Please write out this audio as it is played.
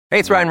Hey,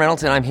 it's Ryan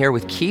Reynolds, and I'm here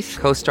with Keith,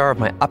 co-star of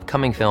my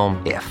upcoming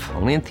film, If,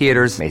 only in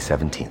theaters May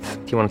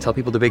 17th. Do you want to tell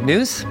people the big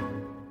news?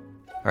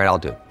 All right, I'll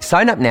do it.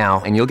 Sign up now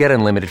and you'll get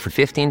unlimited for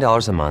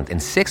 $15 a month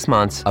and 6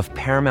 months of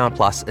Paramount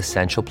Plus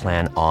Essential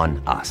Plan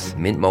on us.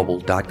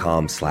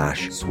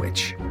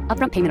 MintMobile.com/switch.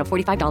 Upfront payment of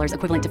 $45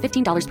 equivalent to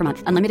 $15 per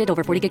month. Unlimited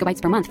over 40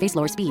 gigabytes per month. Face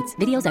lower speeds.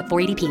 Videos at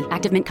 480p.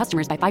 Active Mint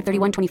customers by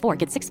 531.24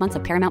 get 6 months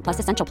of Paramount Plus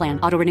Essential Plan.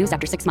 Auto renews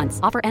after 6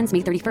 months. Offer ends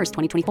May 31st,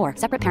 2024.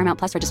 Separate Paramount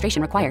Plus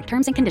registration required.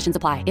 Terms and conditions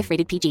apply if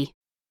rated PG.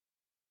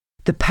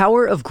 The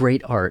power of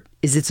great art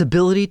is its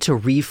ability to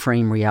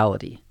reframe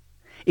reality.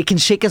 It can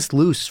shake us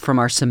loose from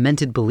our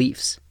cemented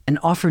beliefs and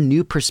offer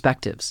new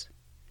perspectives.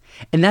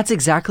 And that's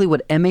exactly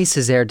what Aimé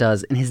Césaire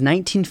does in his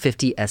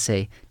 1950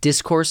 essay,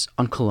 Discourse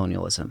on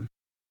Colonialism.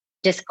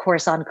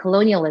 Discourse on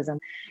Colonialism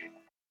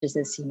is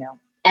this,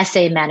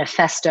 essay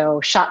manifesto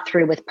shot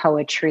through with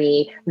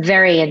poetry,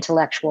 very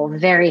intellectual,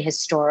 very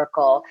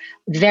historical,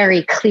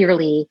 very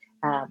clearly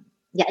an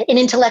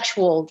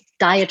intellectual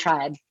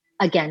diatribe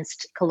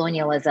against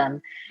colonialism.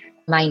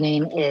 My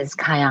name is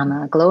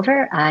Kayama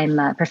Glover. I'm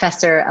a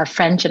professor of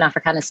French and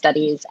Africana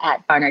Studies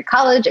at Barnard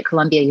College at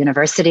Columbia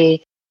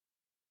University.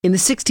 In the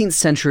 16th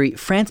century,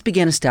 France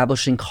began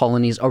establishing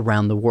colonies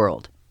around the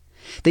world.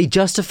 They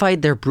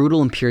justified their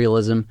brutal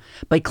imperialism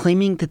by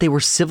claiming that they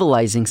were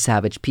civilizing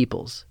savage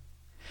peoples.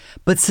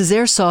 But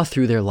Césaire saw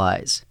through their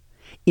lies.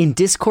 In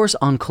Discourse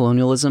on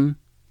Colonialism,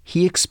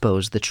 he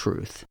exposed the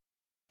truth.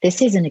 This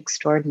is an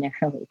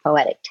extraordinarily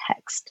poetic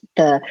text.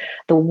 The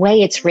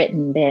way it's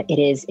written, it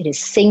is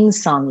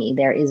sing-songy.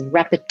 There is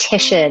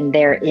repetition.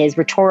 There is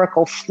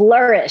rhetorical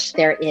flourish.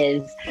 There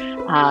is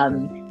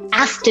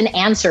asked and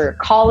answer,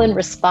 call and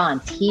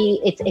response.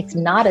 It's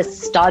not a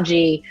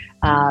stodgy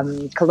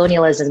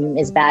colonialism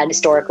is bad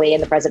historically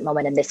in the present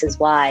moment, and this is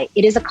why.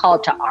 It is a call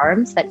to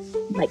arms that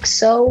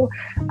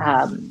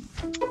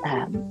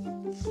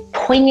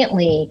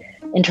poignantly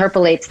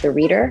interpolates the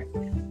reader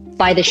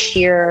by the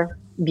sheer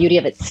beauty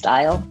of its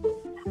style,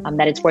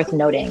 that it's worth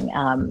noting,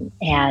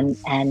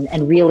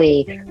 and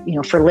really,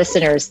 for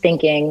listeners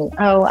thinking,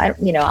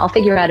 I'll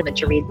figure out a bit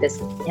to read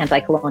this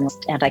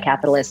anti-colonialist,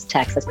 anti-capitalist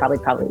text. That's probably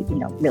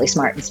really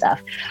smart and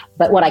stuff.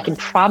 But what I can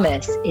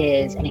promise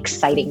is an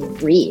exciting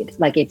read.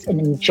 Like, it's an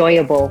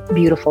enjoyable,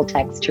 beautiful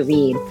text to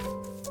read.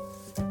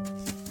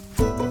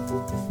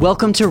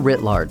 Welcome to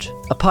Writ Large,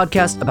 a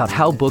podcast about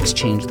how books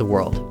change the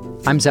world.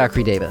 I'm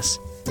Zachary Davis.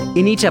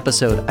 In each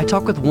episode, I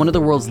talk with one of the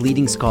world's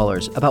leading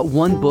scholars about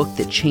one book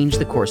that changed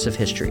the course of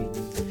history.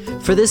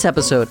 For this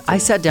episode, I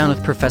sat down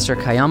with Professor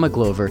Kayama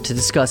Glover to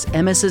discuss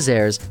Aimé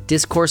Césaire's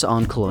Discourse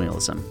on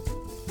Colonialism.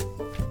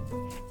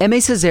 Aimé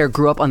Césaire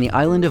grew up on the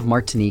island of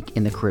Martinique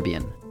in the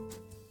Caribbean.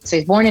 So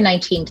he was born in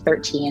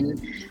 1913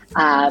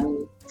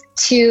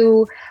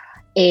 to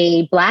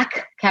a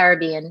Black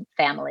Caribbean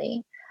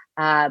family,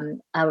 a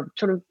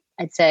sort of,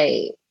 I'd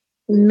say,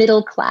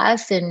 middle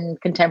class in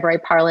contemporary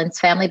parlance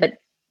family, but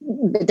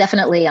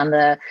definitely on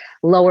the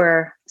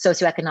lower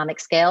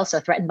socioeconomic scale, so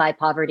threatened by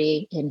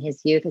poverty in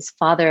his youth. His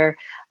father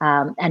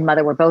and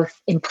mother were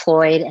both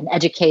employed and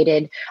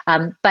educated,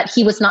 but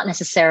he was not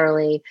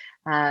necessarily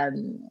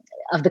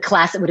of the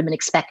class that would have been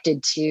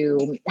expected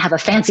to have a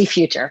fancy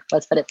future,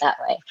 let's put it that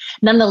way.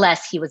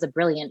 Nonetheless, he was a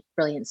brilliant,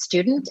 brilliant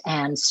student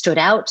and stood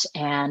out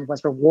and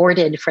was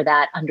rewarded for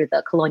that under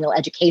the colonial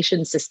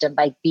education system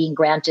by being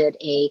granted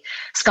a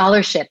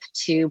scholarship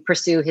to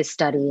pursue his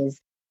studies.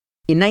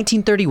 In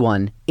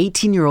 1931,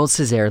 18-year-old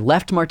Césaire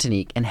left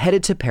Martinique and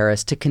headed to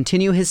Paris to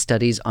continue his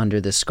studies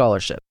under this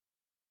scholarship.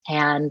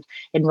 And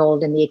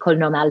enrolled in the École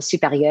Normale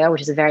Supérieure,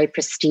 which is a very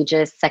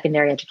prestigious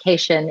secondary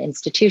education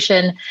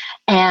institution.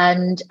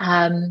 And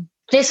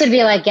this would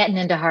be like getting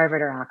into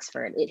Harvard or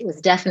Oxford. It was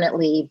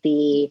definitely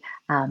the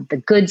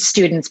good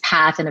student's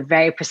path and a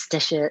very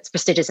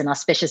prestigious and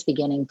auspicious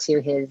beginning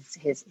to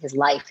his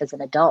life as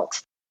an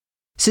adult.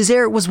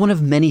 Césaire was one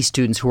of many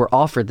students who were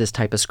offered this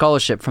type of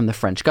scholarship from the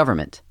French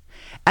government.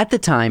 At the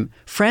time,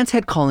 France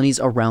had colonies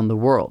around the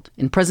world,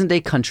 in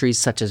present-day countries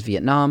such as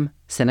Vietnam,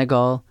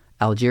 Senegal,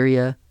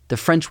 Algeria, the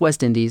French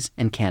West Indies,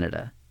 and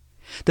Canada.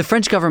 The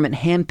French government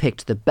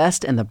handpicked the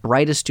best and the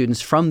brightest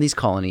students from these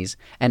colonies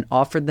and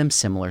offered them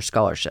similar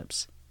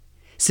scholarships.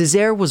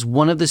 Césaire was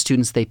one of the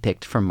students they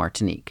picked from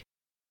Martinique.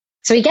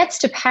 So he gets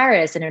to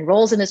Paris and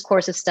enrolls in this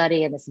course of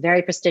study in this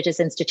very prestigious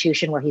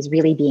institution where he's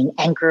really being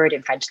anchored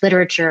in French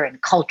literature and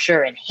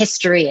culture and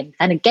history and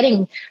kind of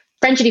getting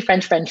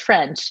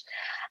French,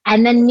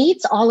 and then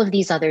meets all of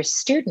these other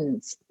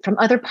students from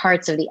other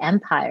parts of the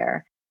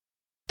empire.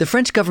 The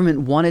French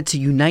government wanted to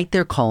unite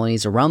their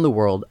colonies around the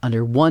world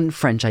under one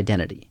French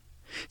identity.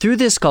 Through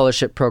this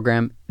scholarship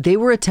program, they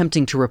were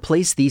attempting to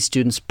replace these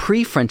students'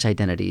 pre-French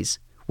identities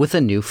with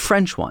a new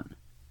French one.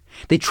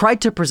 They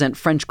tried to present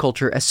French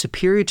culture as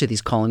superior to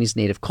these colonies'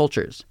 native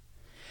cultures.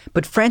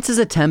 But France's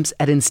attempts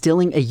at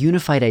instilling a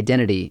unified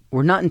identity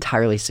were not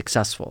entirely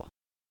successful.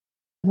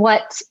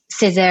 What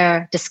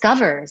Césaire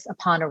discovers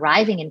upon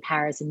arriving in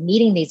Paris and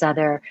meeting these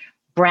other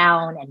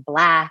brown and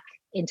Black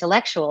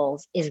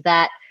intellectuals is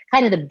that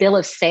kind of the bill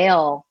of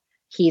sale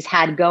he's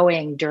had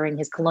going during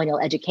his colonial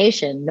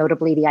education,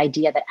 notably the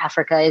idea that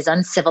Africa is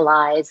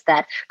uncivilized,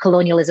 that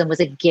colonialism was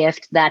a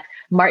gift, that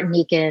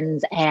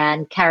Martinicans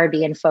and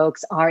Caribbean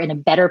folks are in a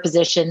better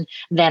position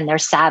than their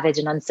savage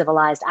and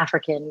uncivilized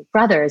African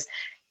brothers.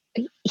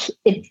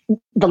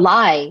 The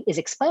lie is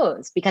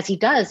exposed because he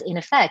does, in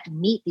effect,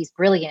 meet these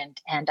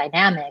brilliant and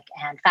dynamic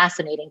and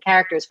fascinating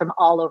characters from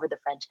all over the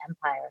French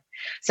Empire.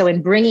 So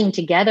in bringing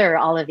together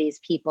all of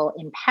these people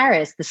in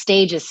Paris, the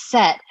stage is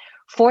set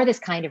for this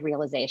kind of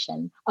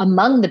realization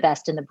among the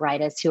best and the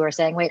brightest who are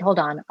saying, wait, hold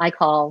on, I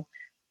call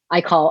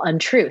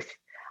untruth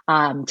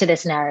to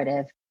this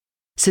narrative.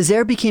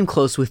 Césaire became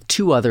close with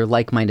two other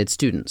like-minded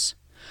students.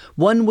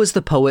 One was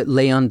the poet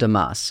Léon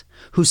Damas,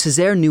 who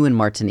Césaire knew in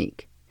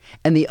Martinique,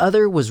 and the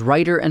other was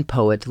writer and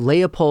poet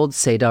Léopold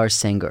Sédar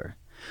Senghor,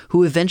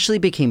 who eventually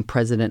became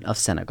president of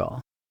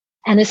Senegal.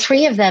 And the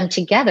three of them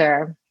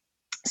together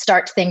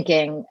start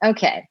thinking,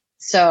 okay,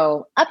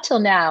 so up till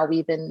now,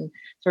 we've been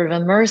sort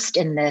of immersed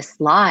in this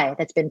lie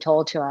that's been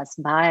told to us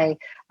by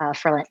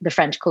the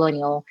French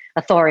colonial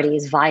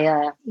authorities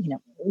via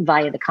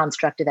the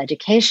construct of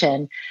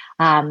education.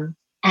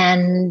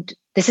 And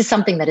this is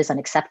something that is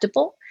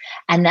unacceptable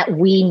and that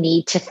we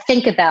need to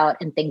think about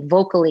and think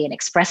vocally and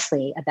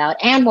expressly about,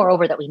 and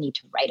moreover, that we need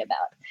to write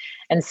about.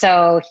 And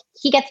so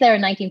he gets there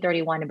in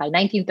 1931, and by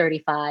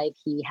 1935,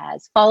 he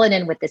has fallen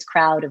in with this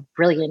crowd of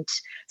brilliant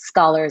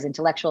scholars,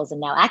 intellectuals, and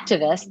now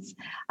activists,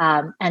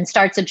 and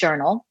starts a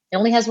journal. It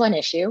only has one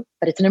issue,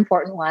 but it's an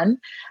important one.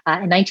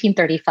 In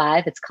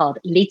 1935, it's called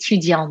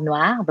L'Étudiant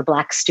Noir, the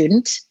Black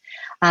Student.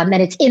 And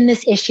it's in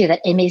this issue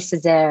that Aimé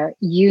Césaire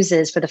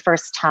uses for the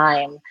first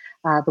time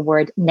the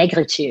word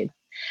négritude.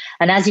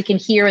 And as you can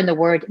hear in the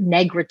word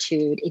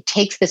négritude, it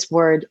takes this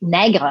word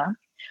nègre,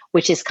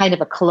 which is kind of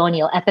a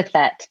colonial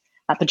epithet,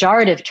 a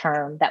pejorative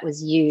term that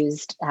was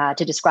used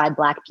to describe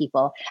Black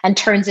people, and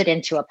turns it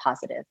into a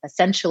positive,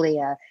 essentially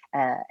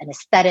an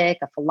aesthetic,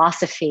 a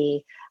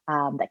philosophy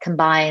that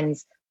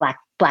combines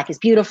Black is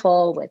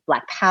beautiful with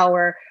Black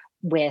power,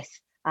 with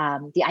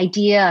the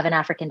idea of an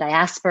African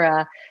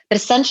diaspora, but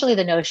essentially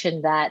the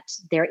notion that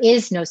there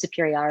is no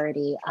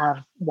superiority of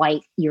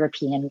white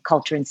European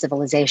culture and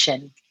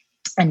civilization,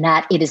 and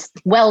that it is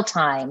well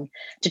time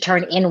to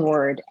turn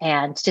inward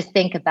and to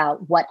think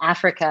about what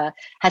Africa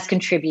has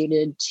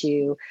contributed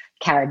to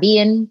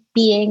Caribbean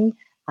being,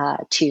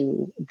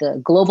 to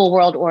the global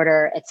world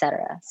order, et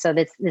cetera. So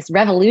this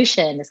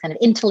revolution, this kind of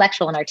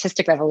intellectual and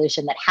artistic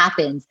revolution that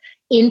happens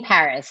in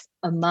Paris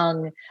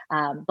among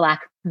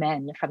Black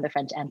men from the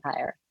French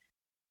Empire.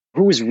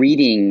 Who was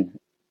reading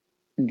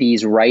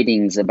these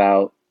writings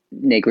about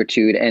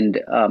negritude,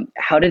 and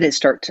how did it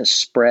start to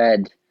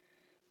spread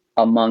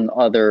among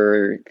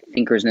other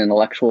thinkers and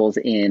intellectuals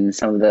in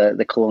some of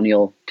the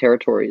colonial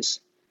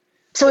territories?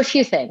 So a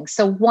few things.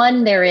 So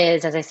one, there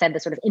is, as I said, the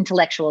sort of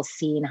intellectual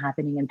scene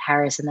happening in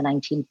Paris in the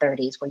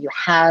 1930s, where you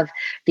have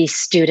these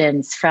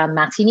students from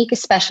Martinique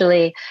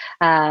especially,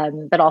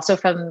 but also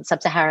from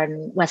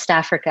sub-Saharan West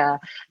Africa,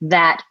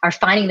 that are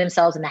finding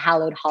themselves in the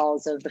hallowed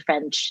halls of the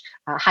French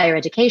higher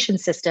education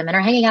system and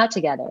are hanging out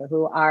together,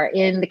 who are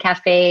in the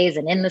cafes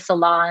and in the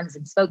salons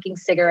and smoking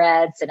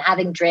cigarettes and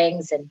having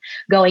drinks and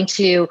going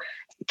to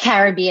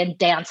Caribbean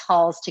dance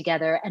halls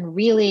together, and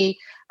really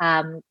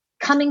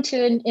coming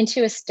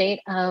into a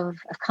state of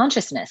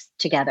consciousness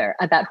together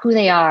about who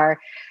they are.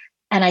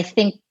 And I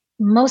think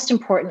most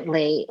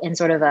importantly, in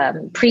sort of a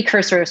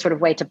precursor sort of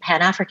way to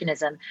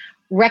Pan-Africanism,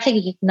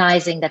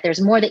 recognizing that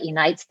there's more that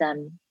unites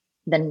them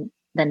than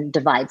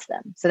divides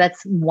them. So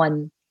that's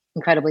one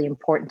incredibly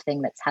important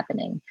thing that's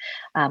happening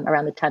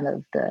around the time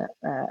of the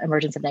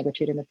emergence of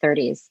negritude in the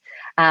 30s.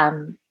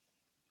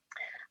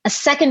 A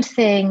second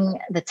thing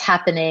that's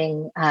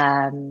happening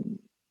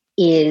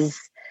is,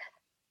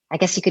 I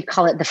guess you could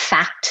call it the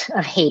fact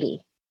of Haiti.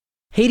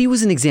 Haiti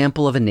was an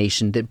example of a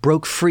nation that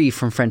broke free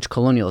from French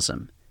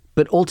colonialism,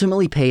 but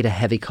ultimately paid a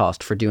heavy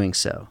cost for doing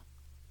so.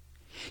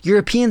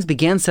 Europeans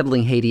began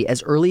settling Haiti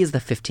as early as the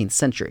 15th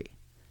century.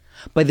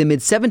 By the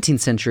mid-17th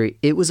century,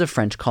 it was a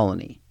French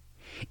colony.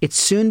 It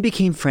soon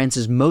became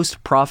France's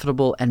most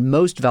profitable and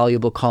most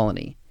valuable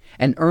colony,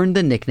 and earned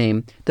the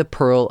nickname the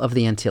Pearl of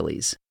the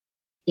Antilles.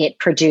 It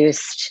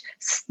produced,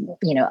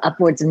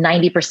 upwards of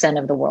 90%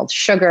 of the world's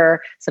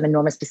sugar, some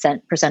enormous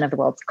percent of the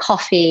world's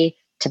coffee,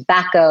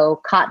 tobacco,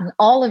 cotton,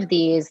 all of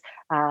these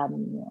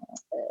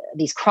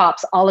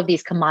crops, all of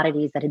these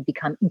commodities that had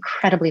become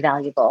incredibly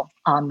valuable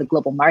on the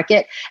global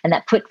market, and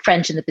that put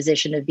French in the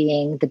position of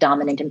being the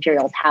dominant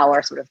imperial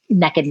power, sort of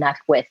neck and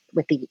neck with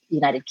the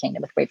United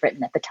Kingdom, with Great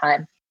Britain at the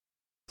time.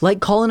 Like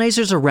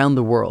colonizers around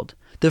the world,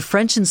 the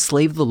French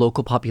enslaved the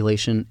local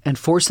population and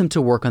forced them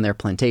to work on their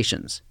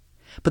plantations.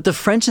 But the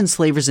French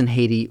enslavers in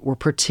Haiti were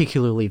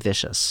particularly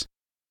vicious.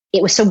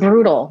 It was so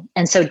brutal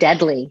and so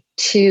deadly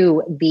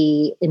to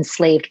the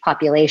enslaved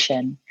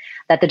population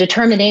that the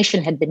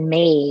determination had been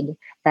made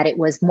that it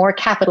was more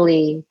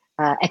capitally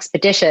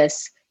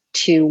expeditious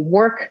to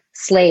work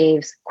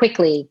slaves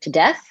quickly to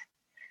death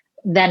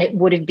than it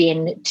would have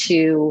been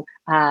to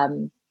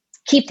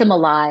keep them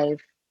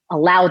alive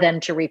allow them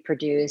to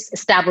reproduce,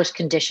 establish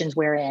conditions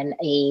wherein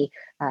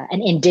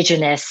an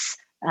indigenous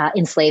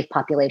enslaved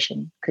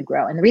population could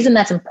grow. And the reason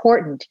that's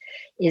important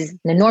is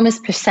an enormous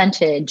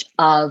percentage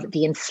of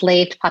the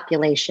enslaved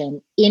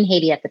population in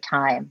Haiti at the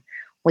time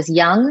was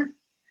young,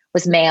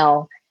 was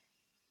male,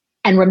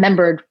 and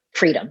remembered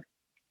freedom,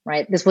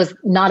 right? This was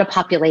not a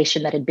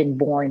population that had been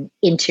born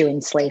into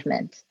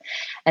enslavement.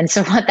 And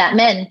so what that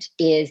meant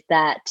is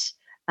that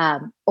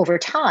over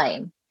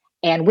time,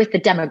 and with the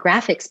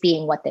demographics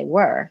being what they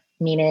were,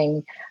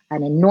 meaning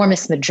an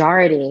enormous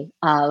majority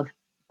of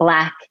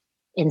Black,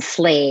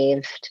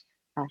 enslaved,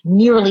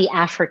 nearly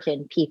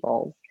African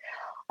people,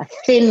 a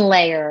thin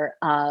layer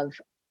of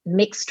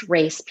mixed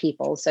race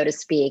people, so to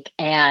speak,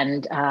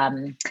 and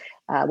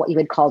what you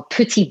would call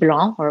petits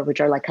blancs, or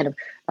which are like kind of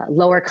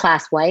lower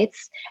class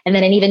whites, and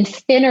then an even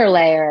thinner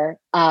layer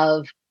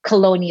of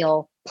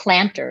colonial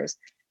planters,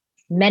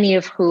 many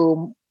of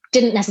whom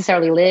didn't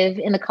necessarily live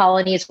in the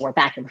colonies, were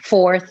back and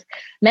forth,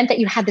 meant that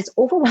you had this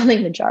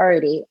overwhelming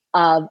majority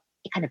of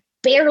kind of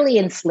barely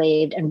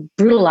enslaved and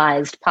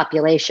brutalized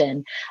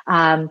population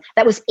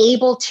that was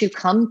able to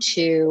come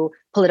to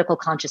political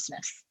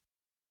consciousness.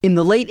 In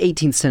the late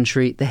 18th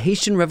century, the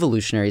Haitian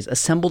revolutionaries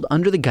assembled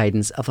under the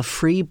guidance of a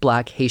free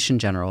Black Haitian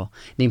general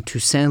named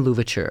Toussaint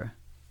Louverture.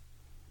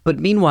 But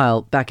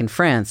meanwhile, back in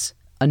France,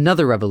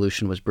 another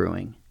revolution was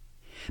brewing.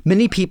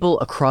 Many people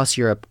across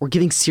Europe were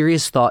giving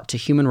serious thought to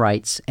human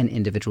rights and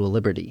individual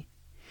liberty.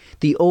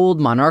 The old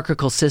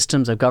monarchical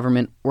systems of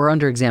government were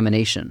under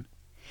examination.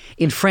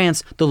 In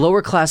France, the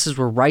lower classes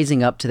were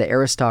rising up to the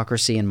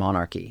aristocracy and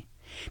monarchy.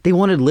 They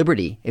wanted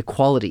liberty,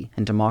 equality,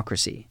 and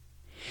democracy.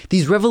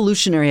 These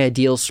revolutionary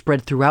ideals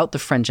spread throughout the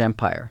French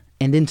Empire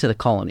and into the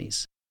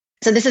colonies.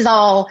 So this is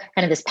all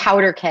kind of this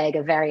powder keg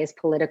of various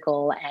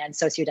political and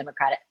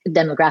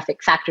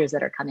demographic factors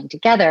that are coming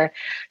together,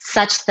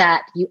 such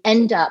that you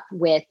end up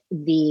with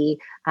the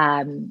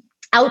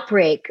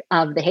outbreak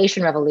of the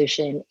Haitian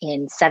Revolution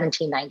in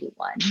 1791.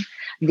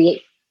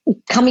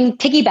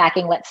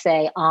 Piggybacking, let's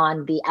say,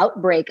 on the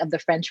outbreak of the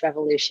French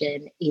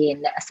Revolution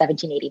in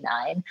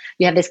 1789,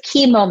 you have this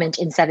key moment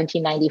in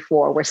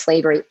 1794 where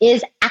slavery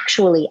is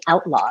actually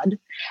outlawed.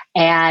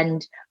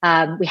 And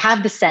we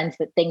have the sense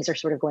that things are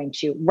sort of going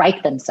to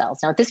right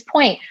themselves. Now, at this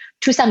point,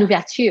 Toussaint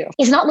Louverture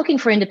is not looking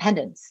for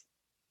independence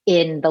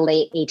in the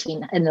late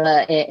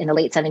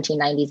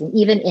 1790s and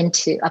even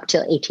up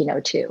till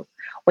 1802.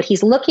 What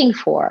he's looking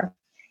for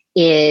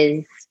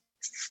is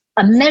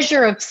a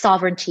measure of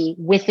sovereignty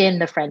within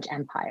the French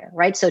Empire,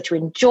 right? So to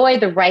enjoy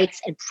the rights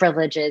and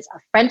privileges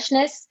of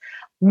Frenchness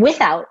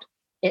without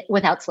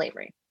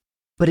slavery.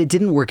 But it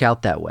didn't work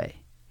out that way.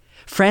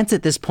 France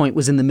at this point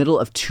was in the middle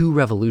of two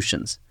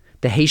revolutions,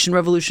 the Haitian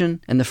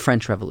Revolution and the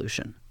French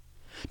Revolution.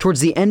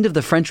 Towards the end of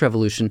the French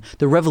Revolution,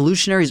 the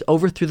revolutionaries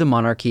overthrew the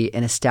monarchy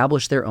and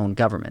established their own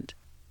government.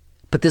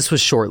 But this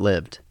was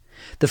short-lived.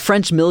 The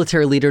French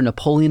military leader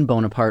Napoleon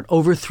Bonaparte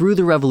overthrew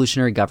the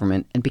revolutionary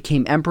government and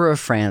became Emperor of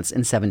France in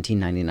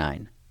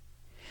 1799.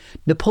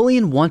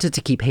 Napoleon wanted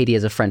to keep Haiti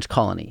as a French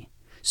colony,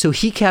 so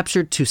he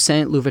captured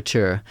Toussaint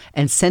Louverture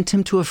and sent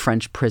him to a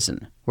French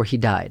prison, where he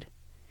died.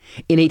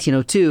 In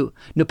 1802,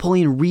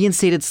 Napoleon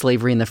reinstated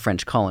slavery in the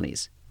French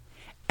colonies.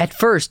 At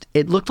first,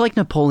 it looked like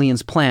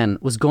Napoleon's plan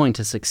was going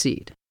to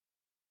succeed.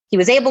 He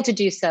was able to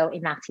do so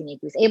in Martinique.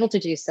 He was able to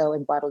do so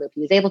in Guadeloupe.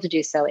 He was able to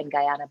do so in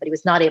Guyana, but he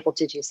was not able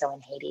to do so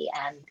in Haiti.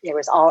 And there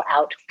was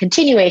all-out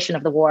continuation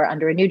of the war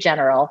under a new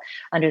general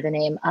by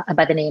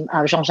the name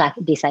of Jean-Jacques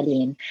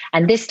Dessalines.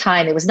 And this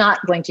time, it was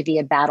not going to be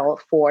a battle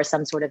for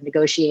some sort of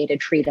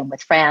negotiated freedom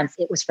with France.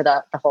 It was for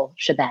the whole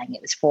shebang.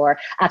 It was for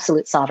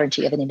absolute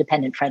sovereignty of an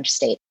independent French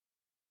state.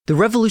 The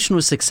revolution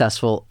was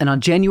successful, and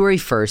on January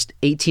 1st,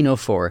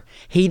 1804,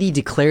 Haiti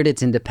declared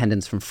its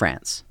independence from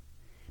France.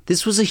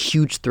 This was a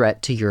huge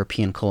threat to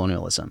European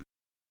colonialism.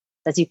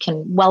 As you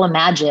can well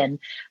imagine,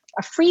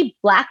 a free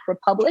Black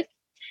republic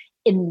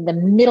in the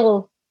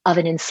middle of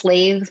an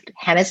enslaved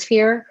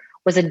hemisphere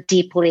was a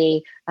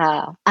deeply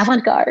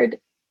avant-garde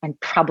and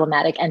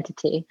problematic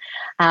entity,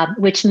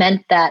 which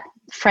meant that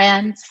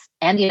France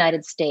and the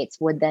United States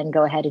would then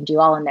go ahead and do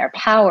all in their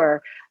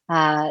power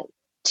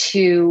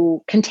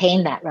to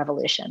contain that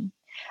revolution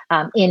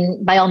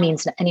by all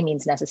means, any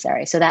means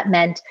necessary. So that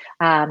meant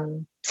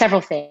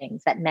several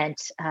things. That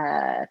meant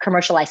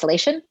commercial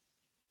isolation,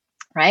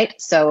 right?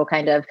 So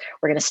kind of,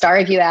 we're going to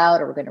starve you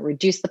out, or we're going to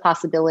reduce the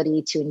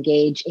possibility to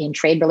engage in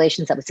trade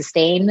relations that would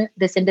sustain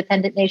this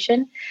independent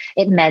nation.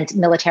 It meant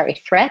military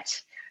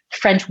threat,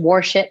 French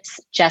warships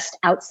just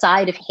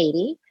outside of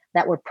Haiti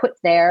that were put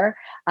there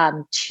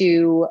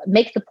to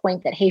make the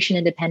point that Haitian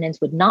independence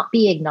would not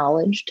be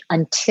acknowledged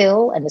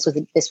until, and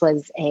this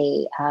was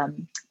a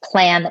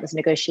plan that was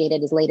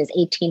negotiated as late as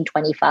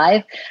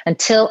 1825,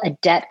 until a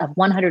debt of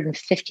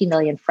 150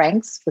 million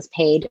francs was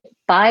paid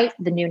by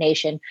the new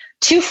nation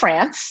to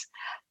France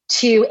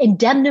to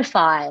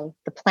indemnify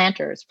the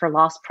planters for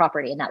lost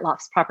property. And that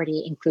lost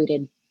property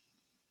included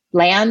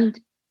land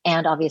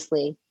and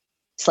obviously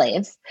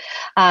slaves.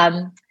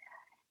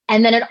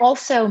 And then it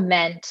also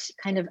meant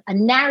kind of a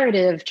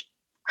narrative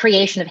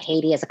creation of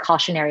Haiti as a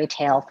cautionary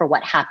tale for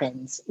what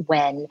happens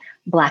when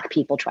Black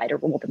people try to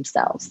rule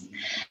themselves.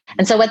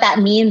 And so what that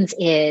means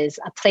is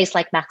a place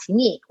like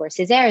Martinique, where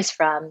Césaire is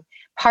from,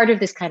 part of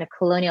this kind of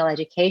colonial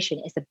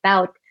education is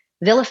about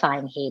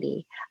vilifying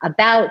Haiti,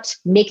 about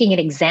making an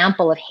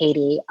example of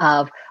Haiti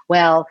of,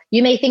 well,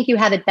 you may think you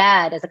have it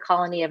bad as a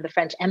colony of the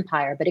French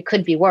Empire, but it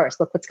could be worse.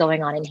 Look what's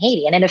going on in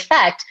Haiti. And in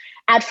effect,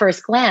 at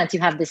first glance,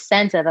 you have this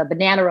sense of a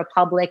banana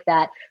republic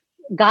that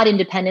got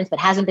independence but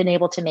hasn't been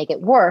able to make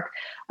it work,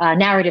 a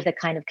narrative that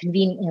kind of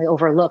conveniently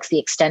overlooks the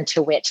extent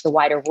to which the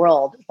wider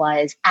world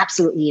was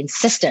absolutely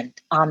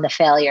insistent on the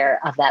failure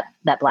of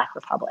that Black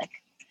republic.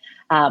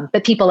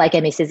 But people like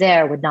Aimé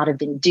Césaire would not have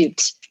been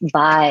duped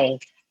by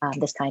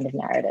this kind of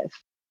narrative.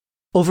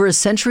 Over a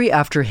century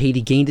after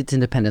Haiti gained its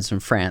independence from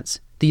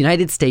France, the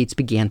United States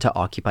began to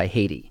occupy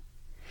Haiti.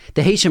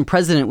 The Haitian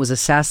president was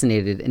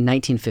assassinated in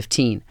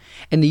 1915,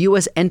 and the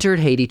U.S. entered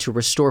Haiti to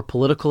restore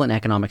political and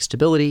economic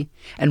stability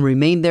and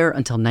remained there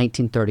until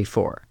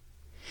 1934.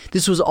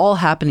 This was all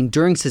happening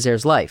during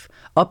Césaire's life,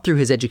 up through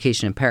his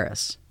education in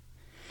Paris.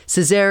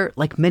 Césaire,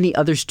 like many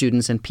other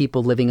students and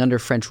people living under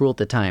French rule at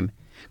the time,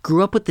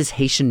 grew up with this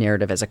Haitian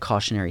narrative as a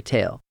cautionary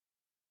tale.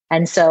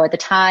 And so at the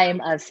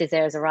time of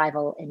Césaire's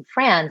arrival in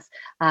France,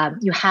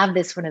 you have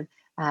this sort of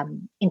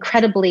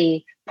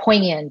incredibly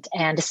poignant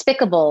and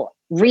despicable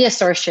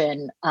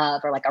reassertion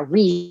of, or like a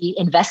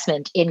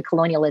reinvestment in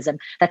colonialism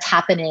that's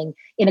happening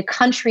in a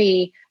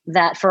country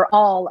that, for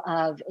all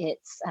of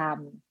its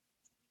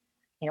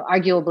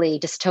arguably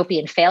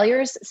dystopian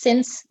failures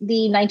since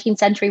the 19th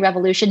century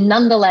revolution,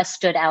 nonetheless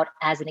stood out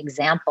as an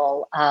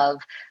example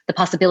of the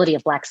possibility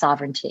of Black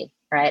sovereignty,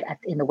 right,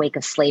 in the wake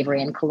of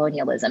slavery and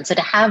colonialism. So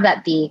to have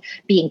that be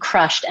being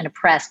crushed and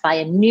oppressed by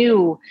a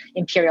new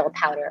imperial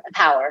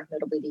power,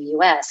 notably the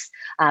US,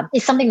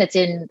 is something that's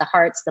in the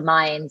hearts, the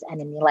minds,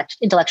 and in the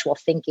intellectual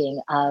thinking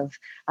of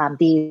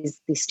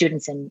these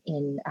students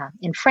in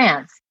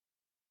France.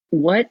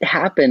 What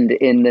happened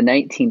in the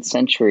 19th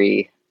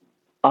century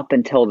up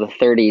until the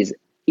 30s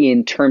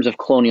in terms of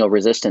colonial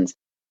resistance?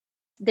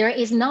 There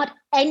is not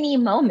any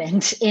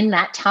moment in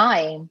that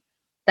time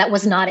that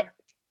was not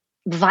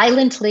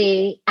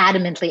violently,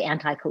 adamantly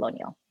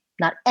anti-colonial.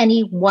 Not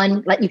any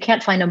one, like you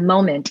can't find a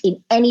moment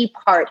in any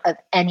part of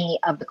any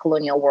of the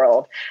colonial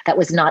world that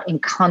was not in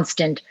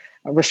constant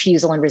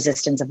refusal and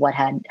resistance of what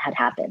had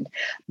happened.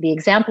 The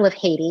example of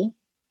Haiti,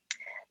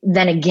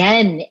 then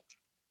again,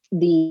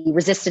 the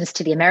resistance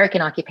to the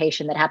American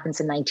occupation that happens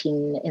in the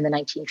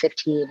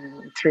 1915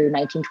 through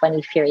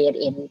 1920 period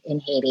in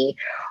Haiti,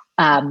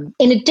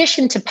 in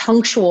addition to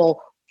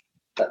punctual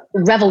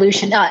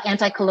revolution,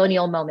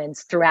 anti-colonial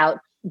moments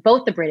throughout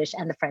both the British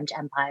and the French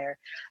Empire,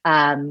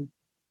 are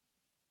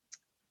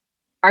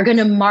going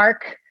to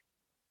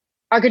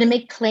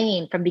make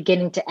plain from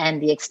beginning to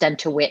end the extent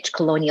to which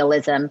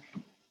colonialism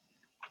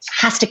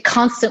has to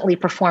constantly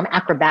perform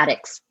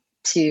acrobatics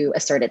to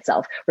assert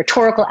itself,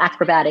 rhetorical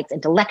acrobatics,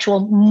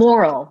 intellectual,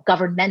 moral,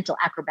 governmental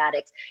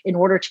acrobatics, in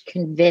order to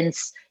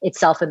convince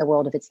itself and the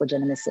world of its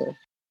legitimacy.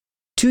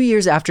 2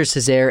 years after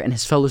Césaire and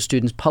his fellow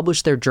students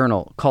published their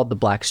journal called The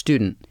Black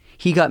Student,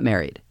 he got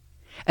married.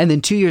 And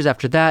then 2 years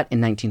after that,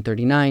 in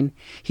 1939,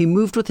 he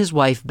moved with his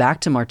wife back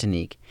to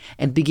Martinique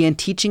and began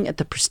teaching at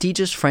the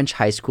prestigious French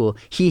high school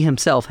he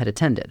himself had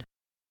attended.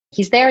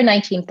 He's there in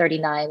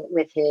 1939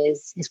 with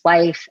his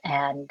wife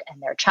and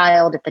their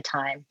child at the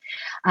time.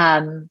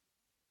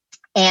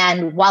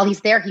 And while he's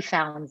there, he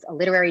founds a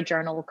literary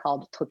journal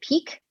called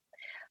Tropique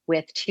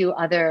with two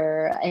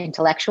other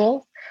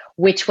intellectuals,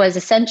 which was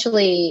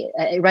essentially,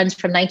 it runs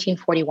from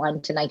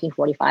 1941 to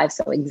 1945,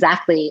 so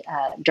exactly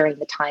during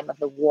the time of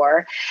the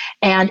war.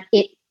 And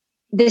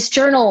this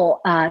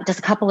journal does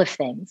a couple of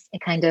things.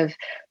 It kind of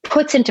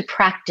puts into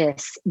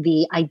practice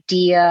the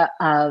idea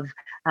of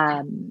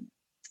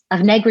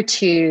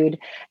negritude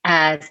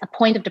as a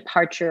point of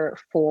departure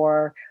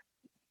for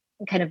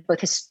kind of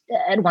both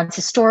at once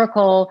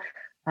historical,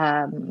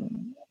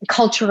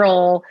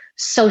 cultural,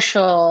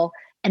 social,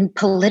 and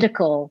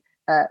political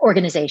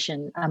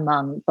organization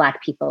among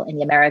Black people in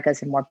the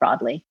Americas and more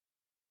broadly.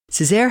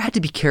 Césaire had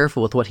to be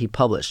careful with what he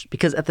published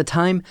because at the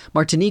time,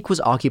 Martinique was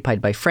occupied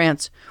by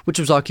France, which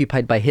was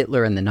occupied by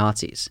Hitler and the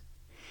Nazis.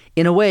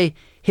 In a way,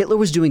 Hitler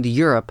was doing to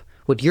Europe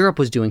what Europe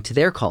was doing to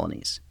their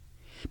colonies.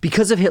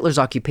 Because of Hitler's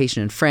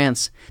occupation in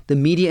France, the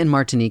media in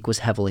Martinique was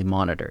heavily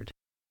monitored.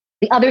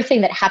 The other thing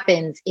that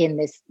happens in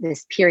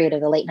this period of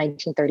the late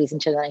 1930s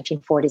into the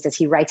 1940s is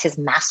he writes his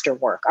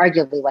masterwork,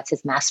 arguably what's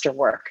his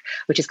masterwork,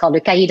 which is called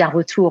Le Cahier d'un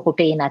retour au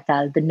pays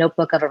natal, the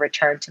notebook of a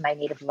return to my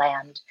native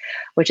land,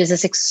 which is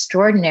this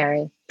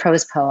extraordinary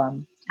prose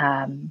poem,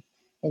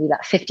 maybe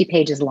about 50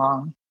 pages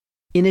long.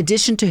 In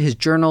addition to his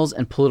journals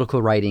and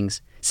political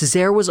writings,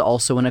 Césaire was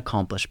also an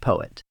accomplished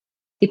poet.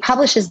 He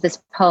publishes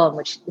this poem,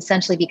 which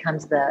essentially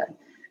becomes the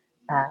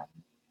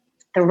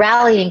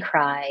rallying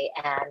cry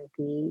and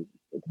the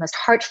most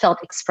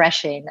heartfelt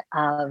expression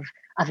of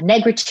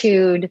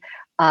negritude,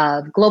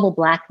 of global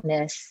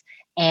Blackness,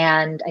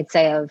 and I'd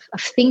say of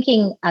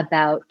thinking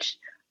about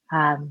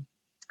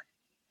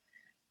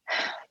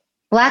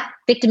Black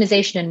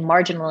victimization and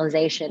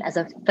marginalization as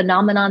a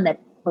phenomenon that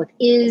both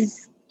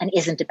is and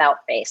isn't about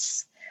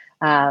race.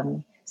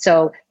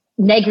 So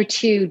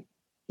negritude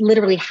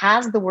literally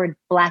has the word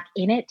Black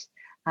in it,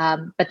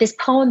 but this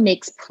poem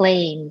makes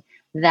plain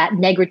that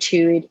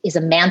negritude is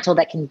a mantle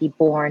that can be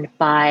borne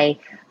by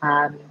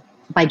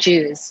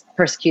Jews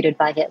persecuted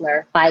by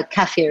Hitler, by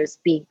Kafirs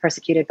being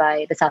persecuted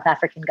by the South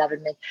African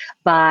government,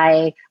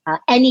 by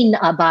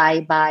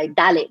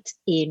Dalit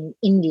in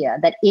India.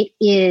 That it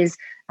is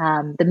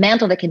the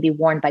mantle that can be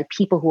worn by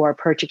people who are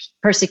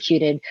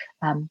persecuted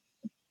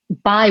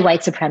by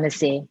white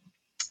supremacy,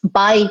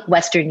 by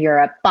Western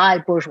Europe, by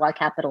bourgeois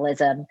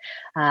capitalism,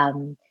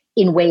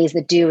 in ways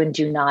that do and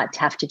do not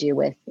have to do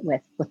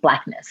with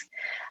Blackness.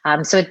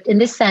 So in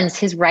this sense,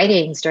 his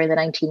writings during the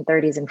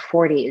 1930s and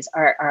 40s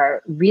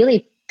are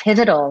really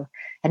pivotal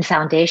and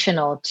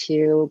foundational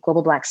to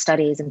global Black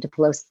studies and to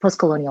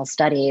post-colonial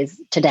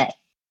studies today.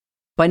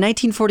 By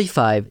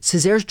 1945,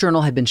 Césaire's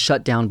journal had been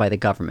shut down by the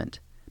government,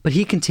 but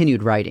he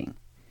continued writing.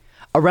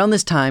 Around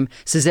this time,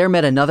 Césaire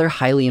met another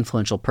highly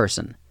influential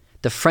person,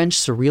 the French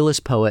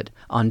surrealist poet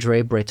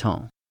André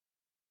Breton.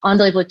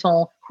 André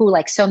Breton, who,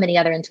 like so many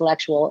other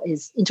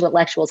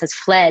intellectuals, has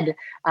fled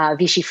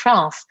Vichy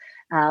France,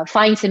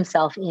 finds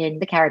himself in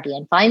the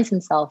Caribbean, finds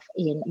himself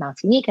in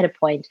Martinique at a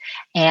point,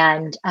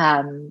 and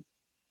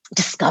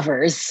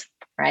discovers,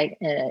 right,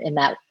 in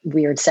that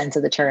weird sense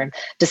of the term,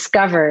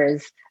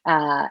 discovers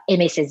Aimé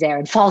Césaire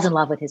and falls in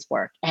love with his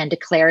work and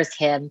declares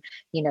him,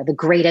 the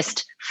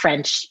greatest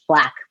French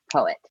Black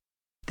poet.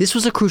 This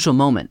was a crucial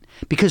moment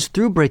because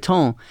through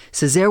Breton,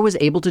 Césaire was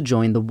able to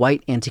join the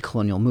white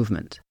anti-colonial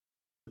movement.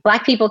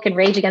 Black people can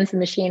rage against the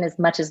machine as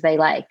much as they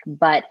like,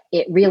 but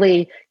it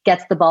really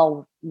gets the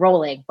ball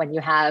rolling when you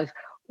have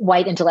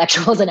white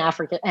intellectuals and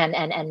African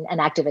and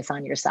activists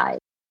on your side.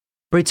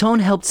 Breton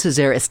helped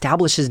Césaire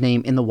establish his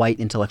name in the white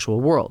intellectual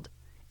world,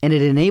 and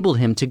it enabled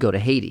him to go to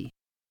Haiti.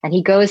 And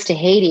he goes to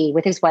Haiti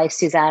with his wife,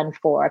 Suzanne,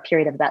 for a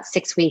period of about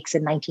 6 weeks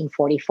in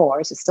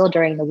 1944, so still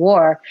during the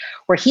war,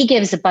 where he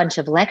gives a bunch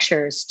of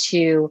lectures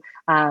to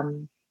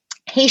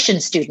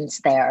Haitian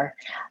students there,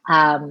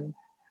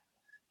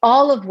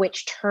 all of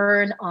which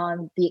turn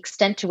on the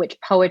extent to which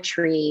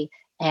poetry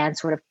and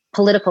sort of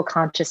political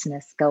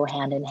consciousness go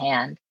hand in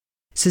hand.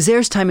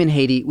 Césaire's time in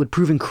Haiti would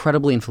prove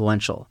incredibly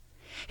influential.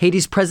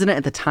 Haiti's president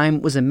at the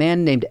time was a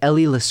man named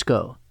Élie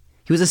Lescaut.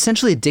 He was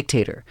essentially a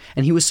dictator,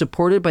 and he was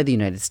supported by the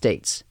United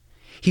States.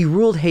 He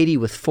ruled Haiti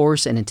with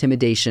force and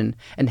intimidation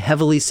and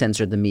heavily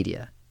censored the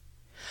media.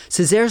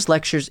 Césaire's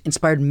lectures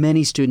inspired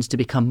many students to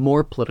become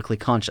more politically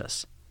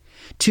conscious.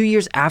 2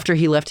 years after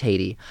he left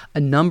Haiti, a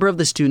number of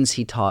the students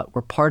he taught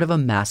were part of a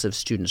massive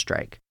student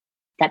strike.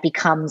 That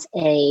becomes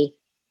a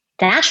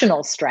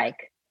national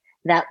strike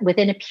that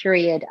within a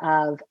period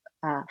of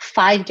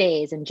 5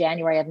 days in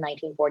January of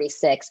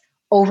 1946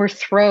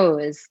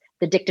 overthrows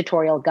the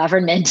dictatorial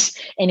government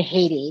in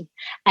Haiti.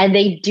 And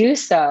they do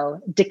so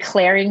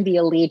declaring the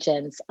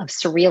allegiance of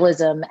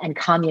surrealism and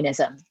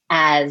communism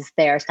as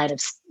their kind of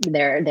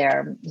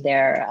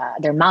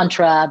their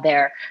mantra,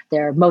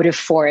 their motive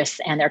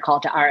force, and their call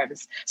to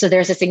arms. So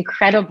there's this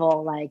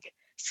incredible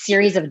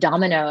series of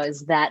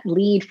dominoes that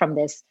lead from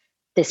this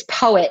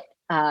poet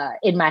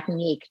in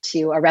Martinique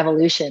to a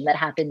revolution that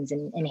happens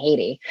in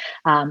Haiti,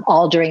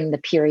 all during the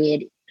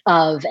period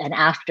of and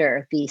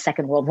after the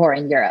Second World War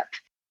in Europe.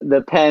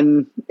 The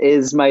pen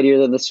is mightier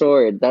than the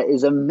sword. That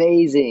is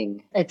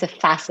amazing. It's a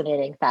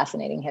fascinating,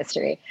 fascinating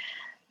history.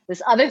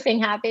 This other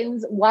thing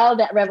happens while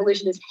that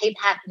revolution is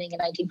happening in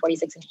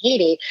 1946 in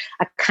Haiti.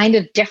 A kind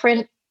of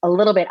different, a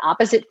little bit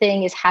opposite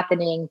thing is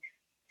happening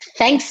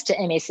thanks to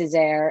Aimé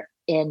Césaire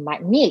in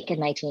Martinique in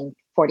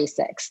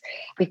 1946.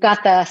 We've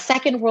got the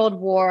Second World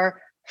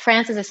War.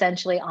 France is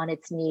essentially on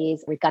its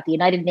knees. We've got the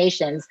United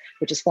Nations,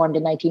 which is formed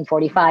in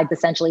 1945,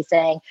 essentially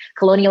saying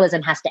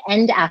colonialism has to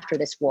end after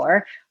this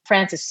war.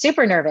 France is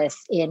super nervous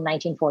in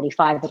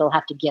 1945 that it'll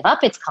have to give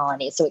up its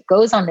colonies. So it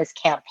goes on this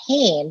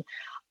campaign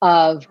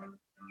of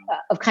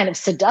kind of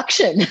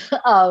seduction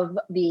of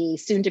the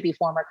soon-to-be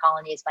former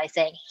colonies by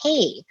saying,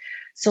 hey,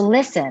 so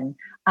listen,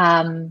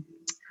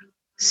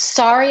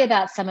 sorry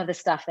about some of the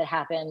stuff that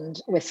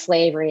happened with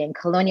slavery and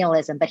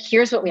colonialism, but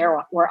here's what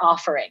we're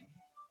offering.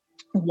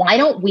 Why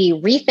don't we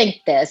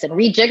rethink this and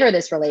rejigger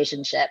this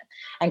relationship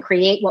and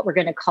create what we're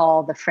going to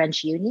call the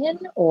French Union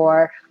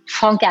or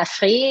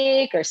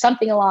Francafrique or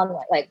something along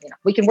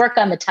we can work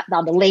on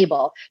the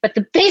label, but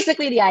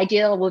basically the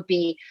ideal would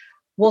be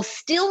we'll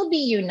still be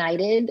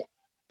united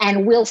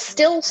and we'll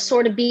still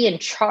sort of be in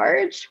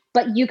charge,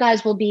 but you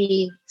guys will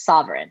be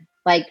sovereign.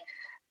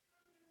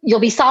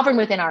 You'll be sovereign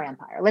within our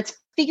empire. Let's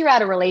figure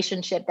out a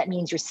relationship that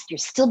means you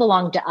still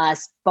belong to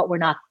us, but we're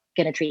not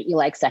going to treat you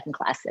like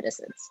second-class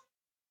citizens.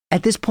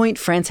 At this point,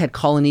 France had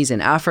colonies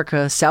in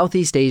Africa,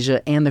 Southeast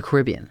Asia, and the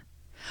Caribbean.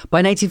 By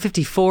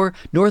 1954,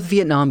 North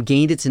Vietnam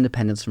gained its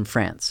independence from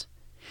France.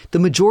 The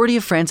majority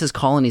of France's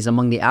colonies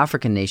among the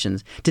African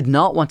nations did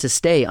not want to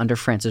stay under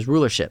France's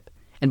rulership,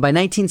 and by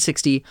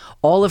 1960,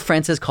 all of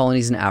France's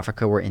colonies in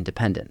Africa were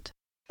independent.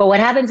 But what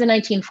happens in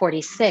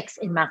 1946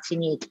 in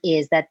Martinique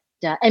is that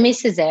Aimé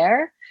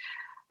Césaire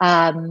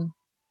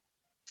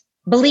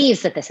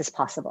believes that this is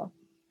possible.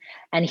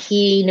 And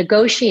he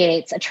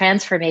negotiates a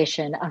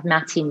transformation of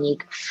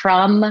Martinique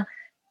from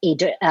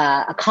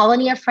a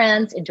colony of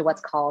France into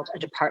what's called a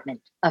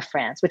department of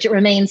France, which it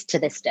remains to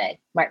this day,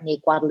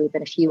 Martinique, Guadeloupe,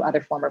 and a few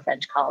other former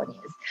French colonies.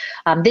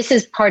 This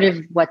is part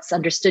of what's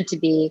understood to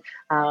be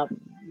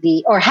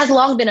has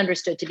long been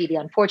understood to be the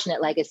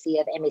unfortunate legacy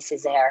of Aimé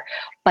Césaire,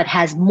 but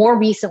has more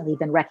recently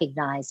been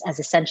recognized as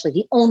essentially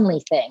the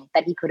only thing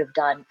that he could have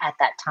done at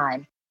that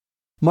time.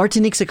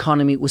 Martinique's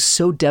economy was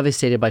so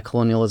devastated by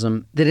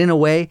colonialism that in a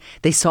way,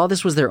 they saw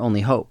this was their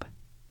only hope.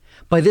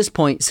 By this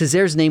point,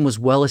 Césaire's name was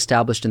well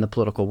established in the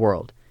political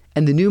world,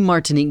 and the new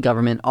Martinique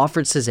government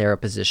offered Césaire a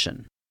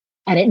position.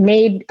 And it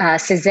made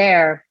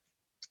Césaire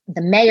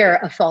the mayor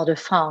of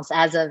Fort-de-France,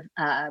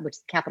 which is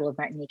the capital of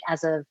Martinique,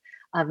 as of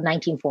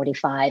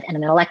 1945, and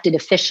an elected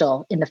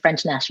official in the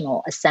French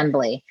National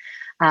Assembly,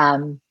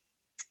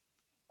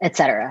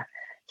 etc.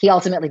 He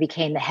ultimately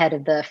became the head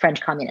of the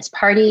French Communist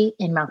Party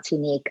in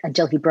Martinique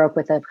until he broke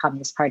with the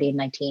Communist Party in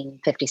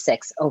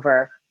 1956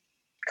 over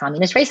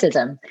communist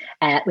racism,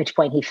 at which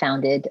point he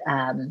founded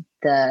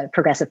the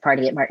Progressive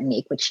Party at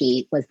Martinique, which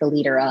he was the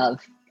leader of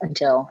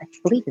until, I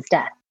believe, his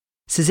death.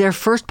 Césaire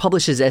first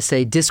published his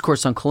essay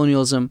Discourse on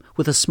Colonialism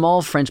with a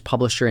small French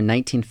publisher in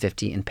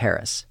 1950 in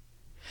Paris.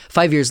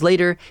 5 years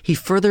later, he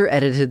further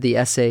edited the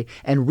essay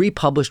and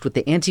republished with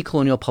the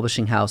anti-colonial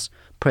publishing house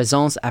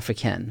Présence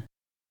Africaine.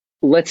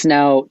 Let's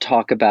now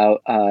talk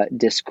about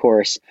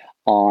discourse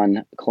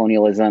on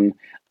colonialism.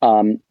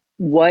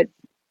 What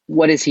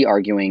is he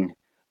arguing,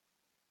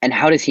 and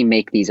how does he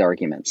make these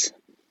arguments?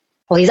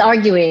 Well, he's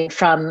arguing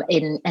from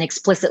an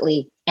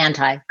explicitly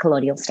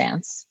anti-colonial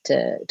stance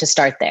to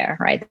start there,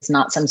 right? It's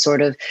not some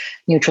sort of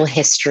neutral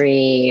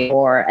history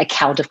or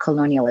account of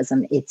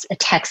colonialism. It's a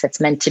text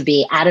that's meant to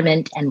be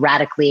adamant and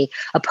radically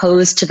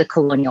opposed to the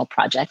colonial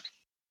project.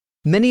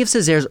 Many of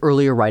Césaire's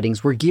earlier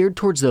writings were geared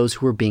towards those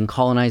who were being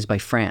colonized by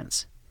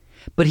France.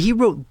 But he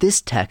wrote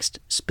this text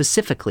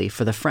specifically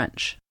for the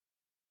French.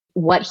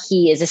 What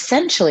he is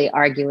essentially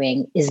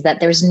arguing is that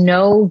there's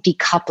no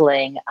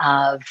decoupling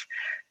of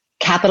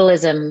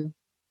capitalism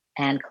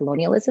and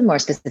colonialism, more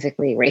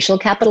specifically racial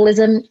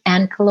capitalism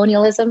and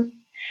colonialism,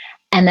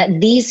 and that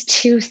these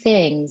two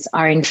things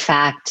are in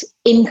fact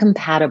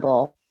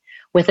incompatible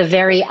with the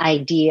very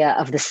idea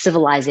of the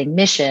civilizing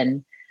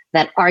mission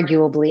that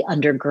arguably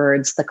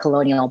undergirds the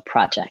colonial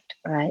project,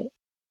 right?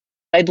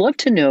 I'd love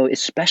to know,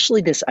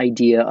 especially this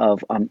idea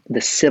of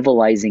the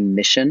civilizing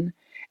mission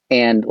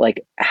and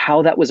like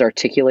how that was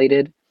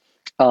articulated.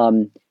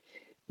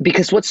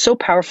 Because what's so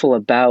powerful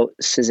about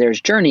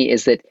Césaire's journey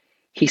is that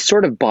he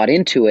sort of bought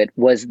into it,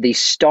 was the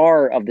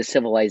star of the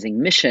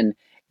civilizing mission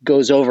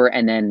goes over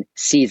and then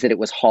sees that it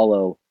was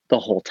hollow the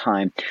whole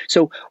time.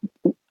 So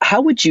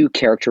how would you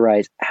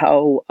characterize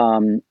how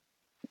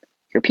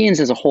Europeans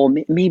as a whole,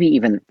 maybe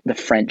even the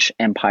French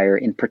Empire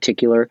in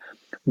particular,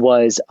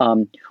 was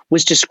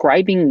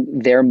describing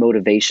their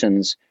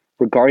motivations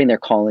regarding their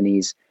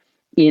colonies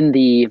in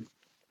the,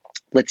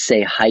 let's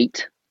say,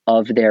 height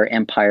of their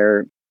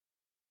empire?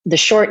 The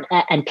short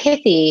and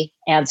pithy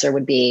answer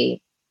would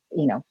be,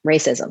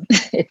 racism.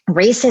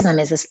 Racism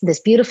is this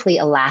beautifully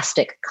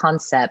elastic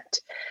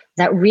concept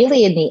that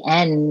really, in the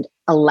end,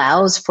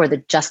 allows for the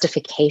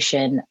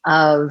justification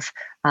of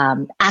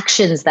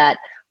actions that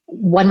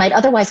one might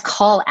otherwise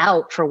call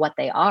out for what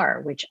they are,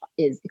 which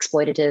is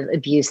exploitative,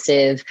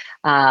 abusive,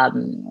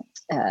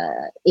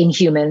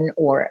 inhuman,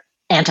 or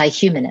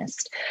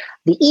anti-humanist.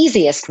 The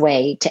easiest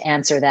way to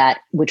answer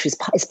that, which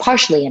is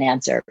partially an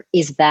answer,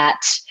 is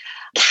that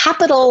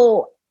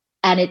capital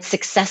and its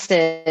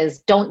successes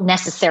don't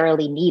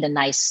necessarily need a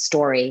nice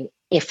story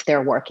if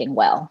they're working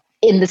well.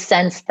 In the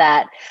sense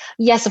that,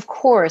 yes, of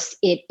course,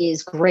 it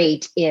is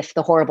great if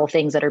the horrible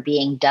things that are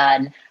being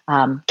done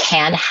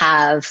can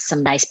have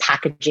some nice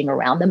packaging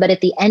around them. But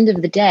at the end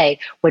of the day,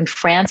 when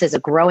France as a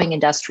growing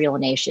industrial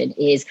nation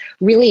is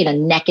really in a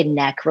neck and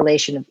neck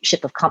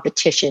relationship of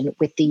competition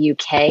with the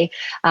UK,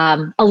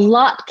 a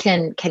lot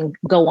can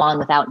go on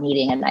without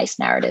needing a nice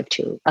narrative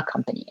to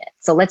accompany it.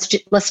 So let's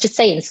just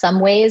say in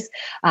some ways,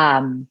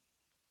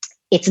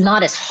 it's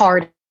not as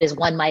hard as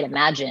one might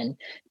imagine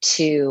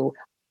to,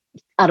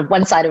 out of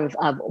one side of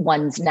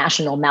one's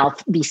national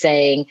mouth, be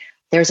saying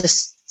there's a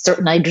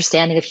certain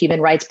understanding of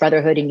human rights,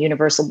 brotherhood, and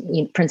universal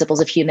principles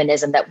of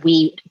humanism that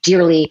we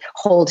dearly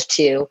hold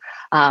to,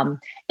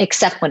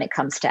 except when it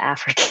comes to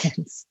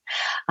Africans.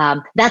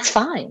 That's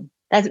fine.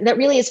 That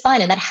really is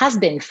fine. And that has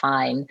been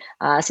fine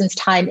since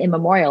time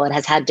immemorial. It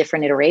has had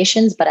different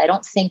iterations, but I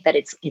don't think that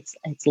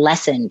it's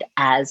lessened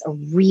as a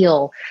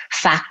real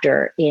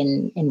factor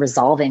in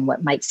resolving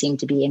what might seem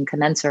to be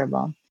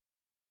incommensurable.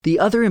 The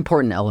other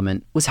important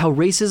element was how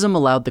racism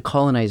allowed the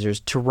colonizers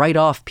to write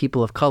off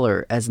people of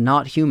color as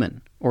not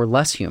human or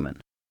less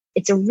human.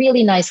 It's a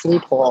really nice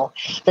loophole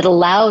that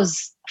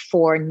allows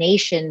for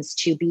nations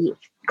to be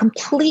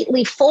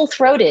completely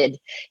full-throated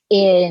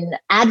in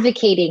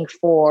advocating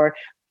for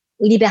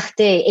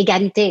liberté,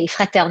 égalité,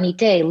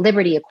 fraternité,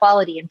 liberty,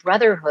 equality, and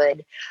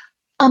brotherhood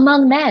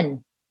among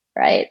men.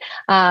 right?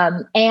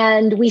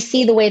 And we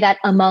see the way that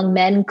among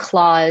men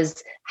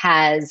clause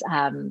has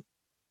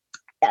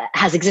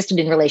existed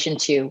in relation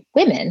to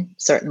women,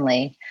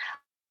 certainly,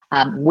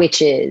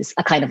 which is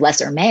a kind of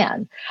lesser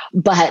man,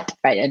 but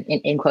right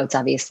in quotes,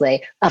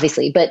 obviously.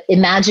 But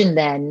imagine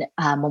then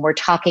when we're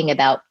talking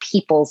about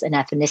peoples and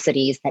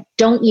ethnicities that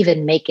don't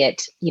even make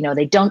it,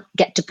 they don't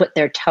get to put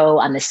their toe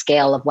on the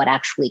scale of what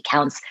actually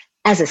counts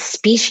as a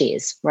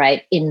species,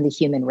 right, in the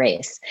human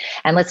race.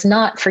 And let's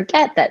not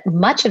forget that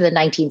much of the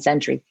 19th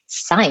century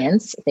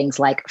science, things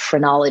like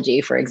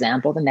phrenology, for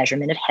example, the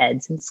measurement of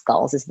heads and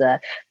skulls is the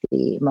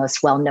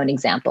most well-known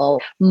example.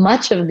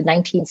 Much of the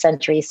 19th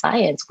century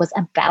science was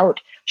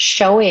about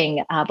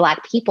showing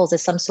Black peoples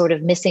as some sort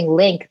of missing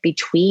link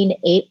between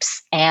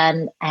apes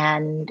and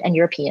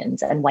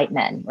Europeans and white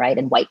men, right,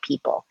 and white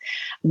people.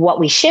 What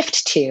we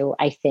shift to,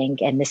 I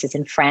think, and this is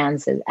in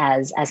France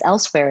as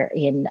elsewhere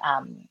in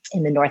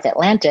the North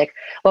Atlantic,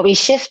 what we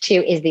shift to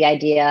is the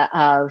idea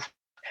of,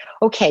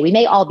 okay, we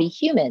may all be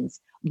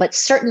humans, but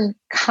certain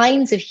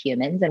kinds of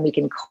humans, and we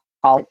can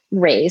call it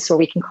race, or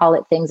we can call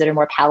it things that are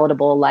more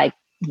palatable, like,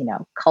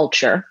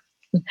 culture,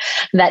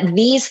 that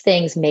these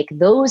things make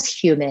those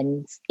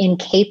humans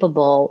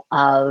incapable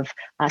of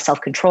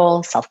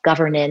self-control,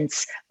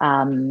 self-governance,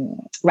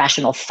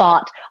 rational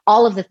thought,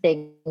 all of the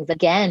things,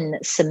 again,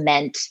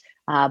 cement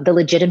the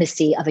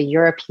legitimacy of a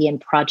European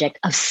project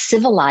of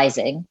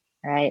civilizing,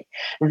 right?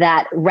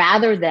 That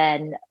rather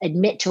than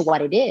admit to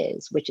what it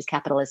is, which is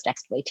capitalist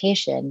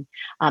exploitation,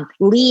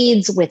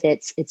 leads with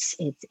its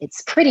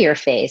prettier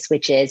face,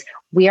 which is,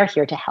 we are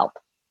here to help.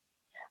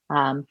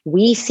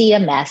 We see a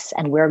mess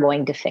and we're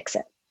going to fix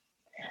it.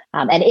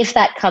 And if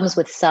that comes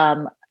with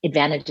some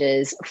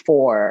advantages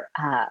for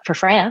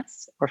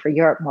France or for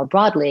Europe more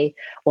broadly,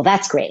 well,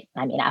 that's great.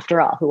 I mean, after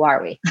all, who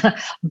are we?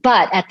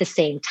 But at the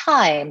same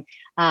time,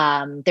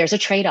 there's a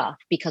trade-off,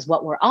 because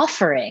what we're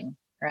offering,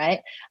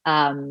 right,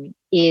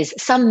 is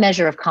some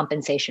measure of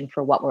compensation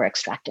for what we're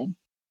extracting.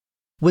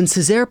 When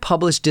Césaire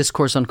published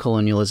Discourse on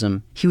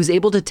Colonialism, he was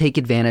able to take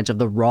advantage of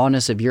the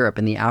rawness of Europe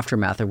in the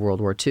aftermath of World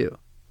War II.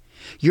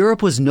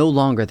 Europe was no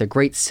longer the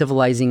great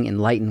civilizing,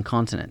 enlightened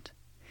continent.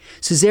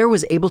 Césaire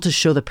was able to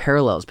show the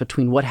parallels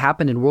between what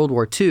happened in World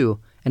War II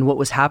and what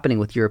was happening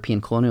with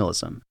European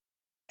colonialism.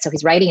 So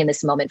he's writing in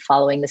this moment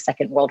following the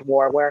Second World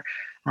War, where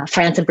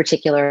France in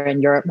particular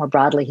and Europe more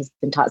broadly has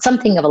been taught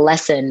something of a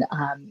lesson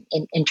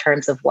in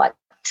terms of what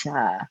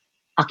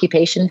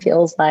occupation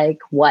feels like,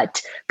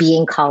 what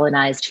being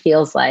colonized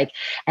feels like,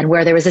 and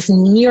where there was this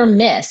near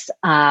miss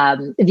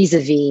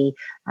vis-a-vis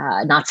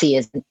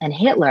Nazism and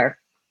Hitler.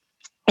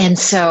 And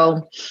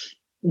so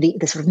the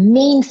sort of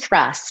main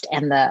thrust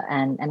and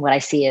what I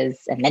see is,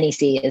 and many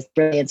see as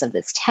brilliance of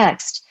this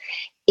text,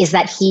 is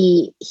that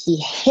he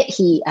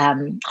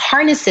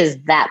harnesses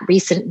that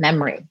recent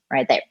memory,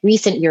 right? That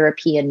recent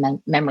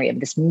European memory of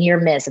this near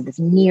miss, of this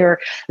near,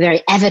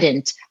 very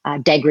evident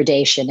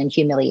degradation and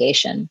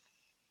humiliation,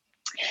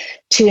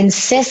 to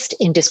insist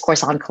in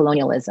Discourse on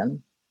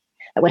Colonialism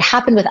that what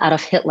happened with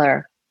Adolf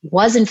Hitler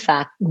was in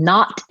fact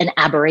not an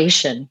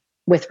aberration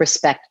with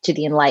respect to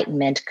the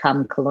Enlightenment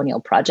come colonial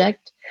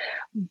project,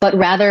 but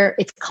rather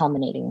its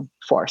culminating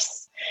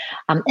force.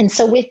 And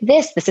so with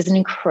this is an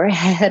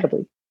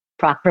incredibly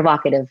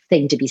provocative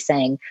thing to be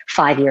saying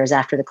 5 years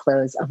after the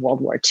close of World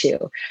War II.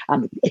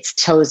 It's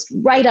toes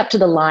right up to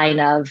the line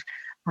of,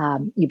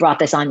 you brought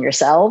this on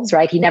yourselves,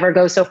 right? He never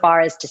goes so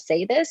far as to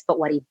say this, but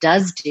what he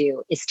does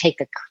do is take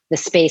the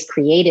space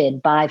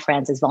created by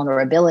France's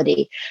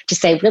vulnerability to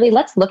say, really,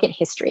 let's look at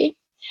history.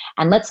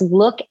 And let's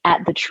look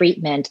at the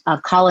treatment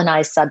of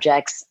colonized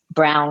subjects,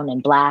 brown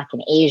and Black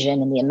and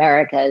Asian in the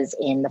Americas,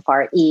 in the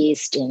Far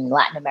East, in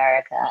Latin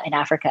America, in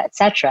Africa, et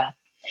cetera.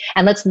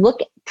 And let's look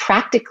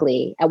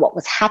practically at what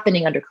was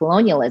happening under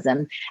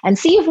colonialism and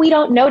see if we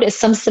don't notice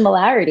some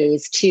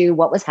similarities to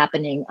what was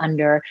happening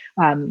under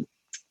the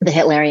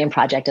Hitlerian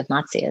project of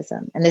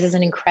Nazism. And this is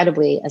an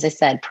incredibly, as I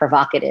said,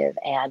 provocative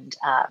and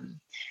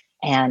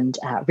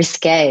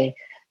risque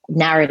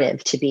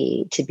narrative to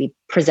be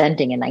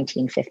presenting in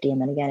 1950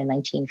 and then again in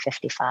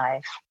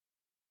 1955.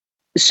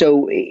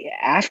 So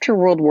after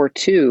World War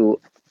II,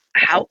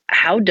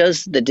 how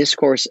does the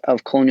discourse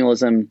of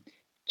colonialism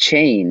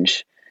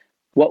change?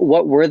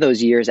 What were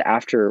those years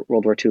after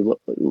World War II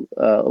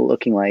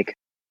looking like?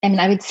 I mean,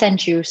 I would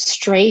send you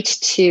straight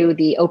to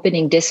the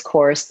opening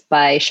discourse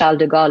by Charles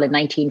de Gaulle in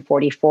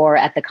 1944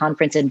 at the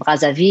conference in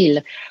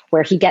Brazzaville,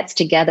 where he gets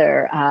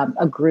together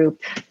a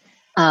group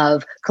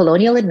of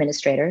colonial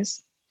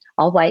administrators,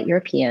 all white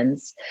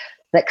Europeans,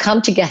 that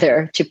come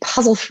together to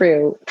puzzle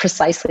through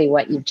precisely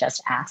what you've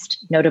just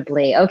asked.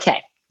 Notably,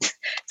 okay,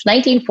 it's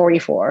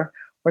 1944.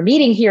 We're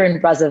meeting here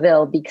in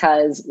Brazzaville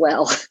because,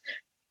 well,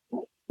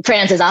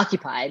 France is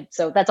occupied.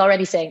 So that's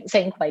already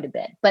saying quite a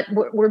bit. But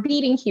we're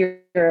meeting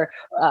here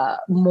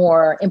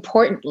more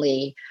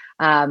importantly,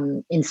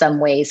 in some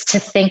ways, to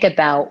think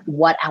about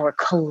what our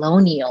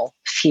colonial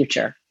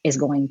future is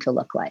going to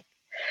look like.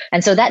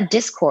 And so that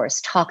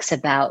discourse talks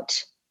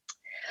about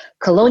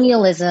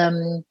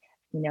colonialism,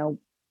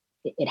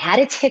 it had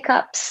its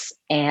hiccups,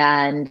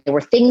 and there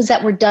were things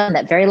that were done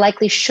that very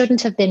likely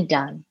shouldn't have been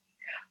done,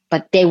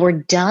 but they were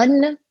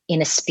done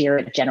in a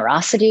spirit of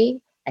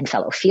generosity and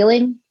fellow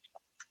feeling.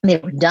 They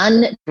were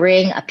done to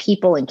bring a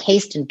people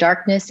encased in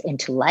darkness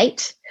into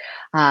light.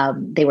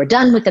 They were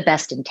done with the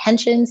best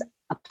intentions,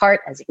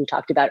 apart, as we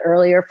talked about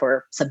earlier,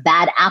 for some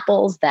bad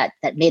apples that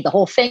made the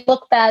whole thing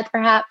look bad,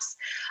 perhaps.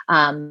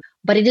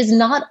 But it is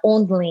not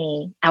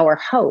only our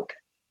hope,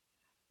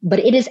 but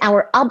it is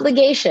our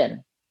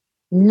obligation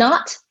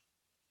not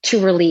to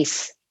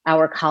release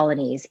our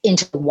colonies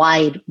into the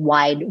wide,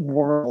 wide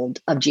world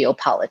of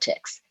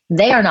geopolitics.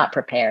 They are not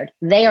prepared.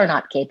 They are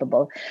not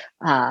capable,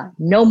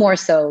 no more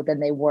so than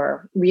they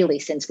were really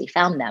since we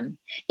found them.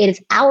 It is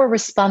our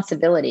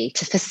responsibility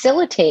to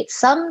facilitate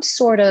some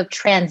sort of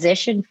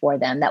transition for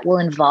them that will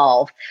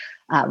involve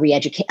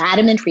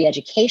adamant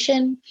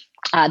re-education,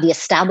 the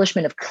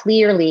establishment of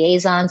clear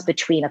liaisons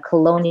between a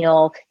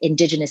colonial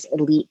indigenous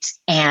elite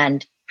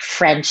and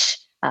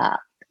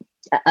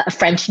a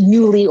French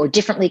newly or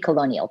differently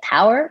colonial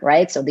power,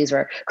 right? So these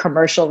are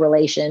commercial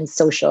relations,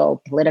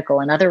 social,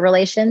 political, and other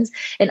relations.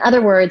 In other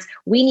words,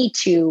 we need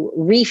to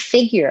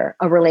refigure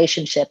a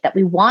relationship that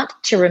we want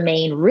to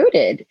remain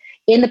rooted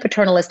in the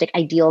paternalistic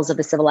ideals of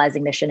the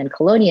civilizing mission and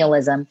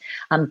colonialism,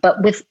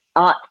 but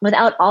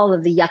without all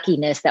of the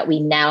yuckiness that we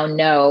now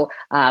know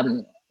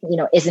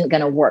isn't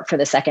going to work for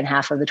the second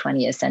half of the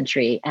 20th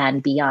century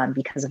and beyond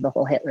because of the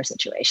whole Hitler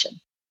situation.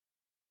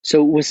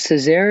 So was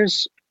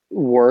Césaire's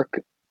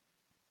work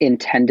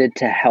intended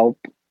to help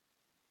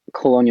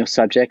colonial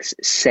subjects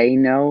say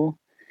no?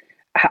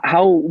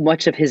 How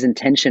much of his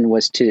intention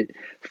was to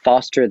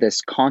foster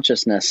this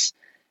consciousness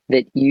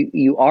that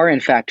you are in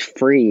fact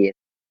free?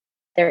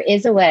 There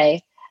is a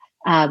way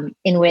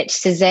in which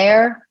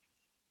Césaire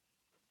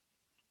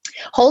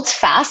holds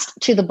fast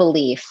to the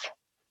belief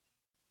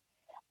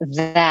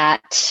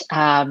that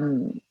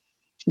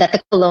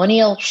the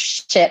colonial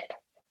ship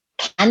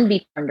can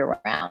be turned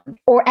around,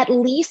 or at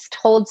least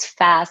holds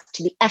fast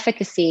to the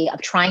efficacy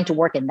of trying to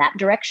work in that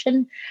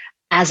direction,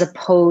 as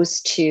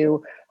opposed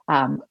to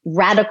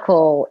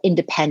radical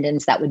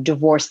independence that would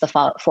divorce the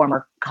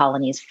former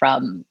colonies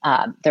from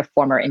their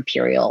former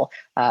imperial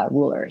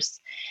rulers.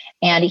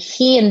 And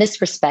he, in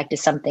this respect,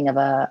 is something of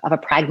a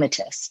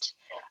pragmatist.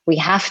 We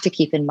have to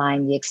keep in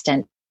mind the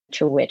extent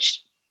to which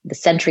the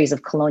centuries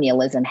of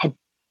colonialism had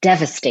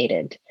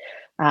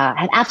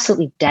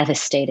absolutely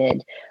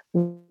devastated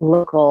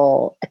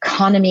local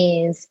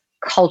economies,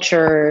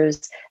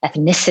 cultures,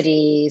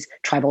 ethnicities,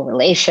 tribal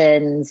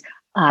relations,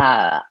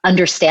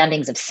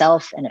 understandings of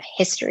self and of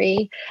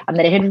history,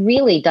 that it had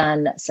really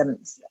done some,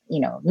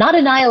 not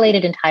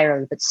annihilated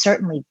entirely, but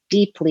certainly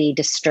deeply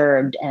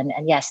disturbed and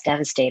yes,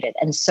 devastated.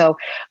 And so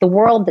the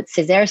world that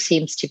Césaire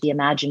seems to be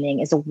imagining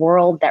is a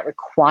world that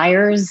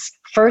requires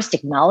first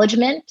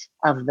acknowledgement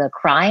of the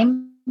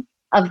crime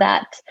of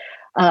that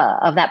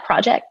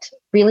project.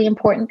 Really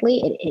importantly,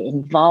 it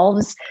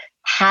involves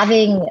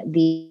having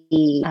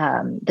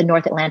the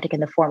North Atlantic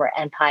and the former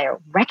empire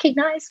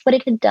recognize what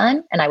it had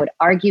done. And I would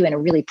argue in a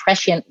really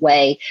prescient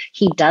way,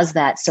 he does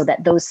that so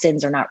that those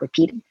sins are not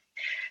repeated.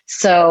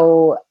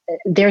 So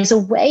there's a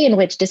way in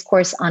which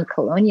discourse on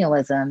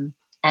colonialism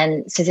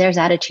and Césaire's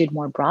attitude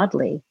more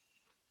broadly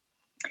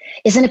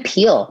is an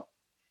appeal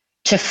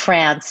to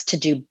France to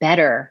do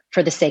better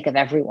for the sake of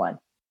everyone.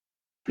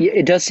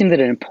 It does seem that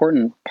an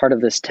important part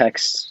of this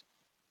text,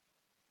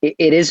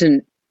 it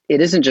isn't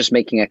just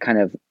making a kind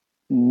of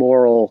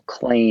moral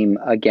claim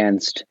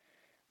against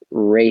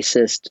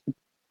racist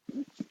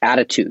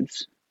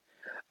attitudes,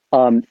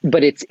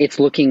 but it's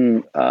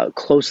looking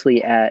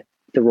closely at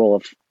the role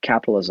of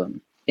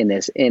capitalism in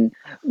this. And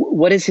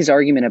what is his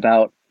argument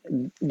about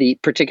the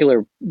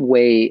particular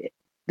way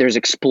there's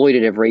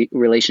exploitative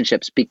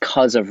relationships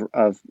because of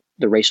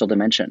the racial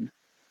dimension?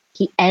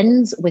 He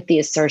ends with the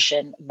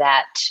assertion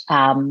that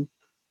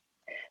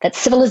that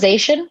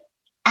civilization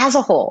as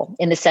a whole,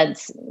 in the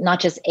sense, not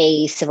just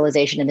a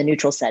civilization in the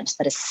neutral sense,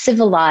 but a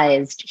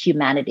civilized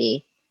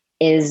humanity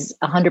is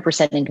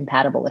 100%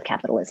 incompatible with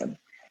capitalism.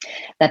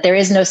 That there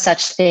is no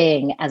such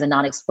thing as a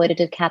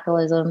non-exploitative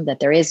capitalism, that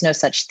there is no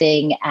such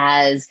thing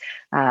as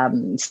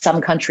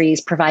some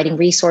countries providing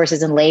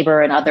resources and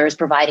labor and others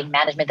providing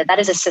management, that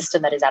is a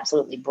system that is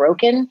absolutely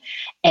broken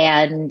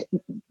and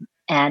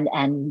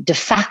de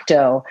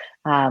facto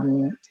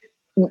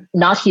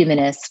not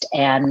humanist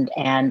and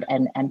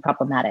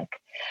problematic.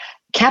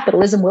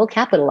 Capitalism will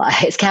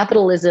capitalize.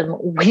 Capitalism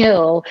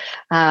will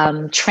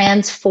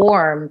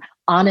transform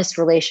honest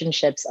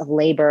relationships of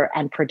labor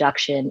and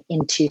production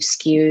into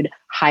skewed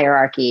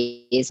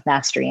hierarchies,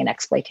 mastery and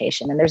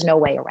exploitation. And there's no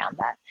way around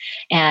that.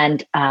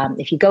 And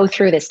if you go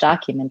through this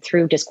document,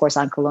 through Discourse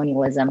on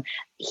Colonialism,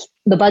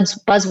 the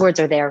buzzwords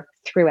are there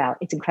throughout.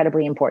 It's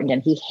incredibly important.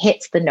 And he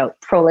hits the note: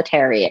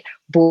 proletariat,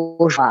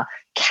 bourgeois,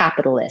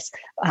 capitalist,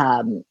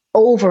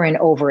 over and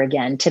over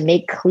again, to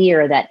make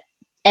clear that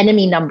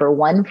enemy number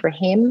one for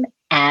him,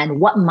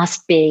 and what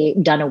must be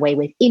done away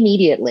with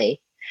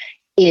immediately,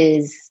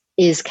 is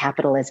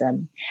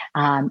capitalism.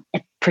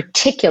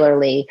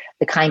 particularly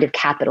the kind of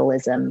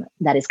capitalism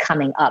that is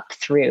coming up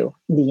through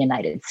the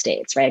United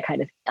States, right? A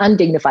kind of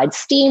undignified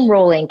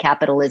steamrolling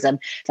capitalism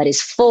that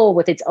is full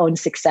with its own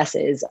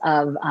successes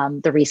of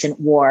the recent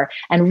war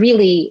and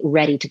really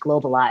ready to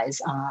globalize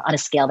on a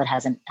scale that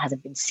hasn't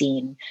been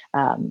seen.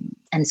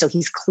 And so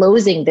he's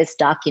closing this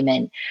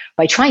document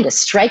by trying to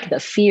strike the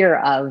fear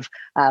of,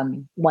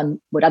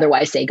 one would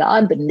otherwise say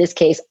God, but in this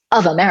case,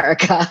 of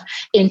America,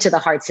 into the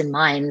hearts and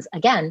minds,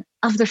 again,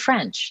 of the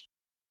French.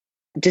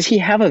 Does he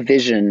have a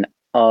vision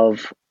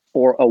of,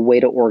 or a way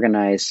to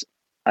organize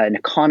an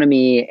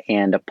economy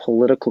and a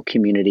political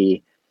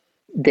community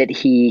that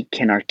he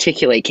can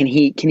articulate? Can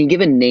he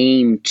give a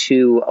name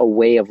to a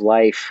way of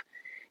life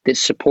that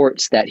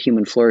supports that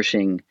human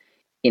flourishing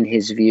in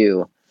his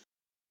view?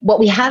 What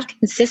we have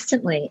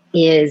consistently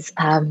is,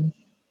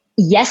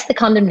 yes, the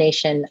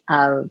condemnation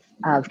of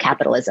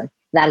capitalism.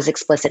 That is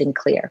explicit and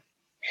clear.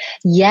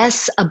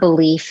 Yes, a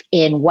belief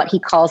in what he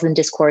calls in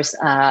discourse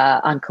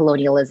on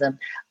colonialism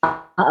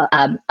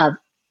of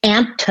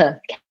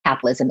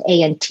anti-capitalism,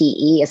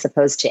 A-N-T-E, as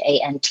opposed to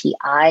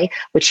A-N-T-I,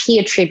 which he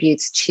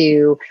attributes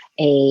to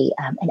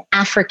an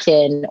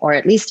African or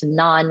at least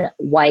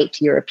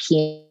non-white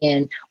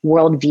European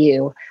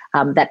worldview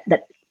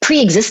that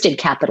pre-existed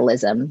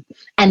capitalism,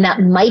 and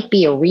that might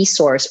be a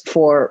resource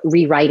for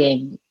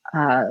rewriting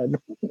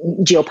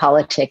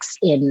geopolitics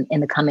in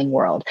the coming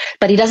world.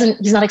 But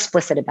he's not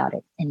explicit about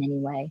it in any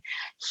way.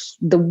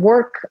 The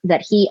work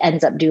that he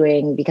ends up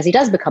doing, because he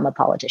does become a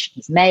politician,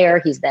 he's mayor,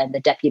 he's then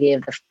the deputy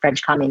of the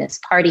French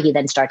Communist Party, he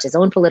then starts his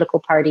own political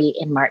party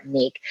in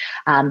Martinique.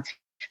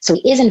 So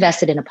he is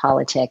invested in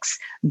politics,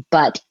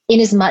 but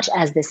inasmuch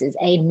as this is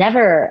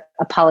never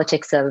a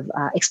politics of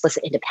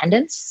explicit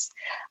independence,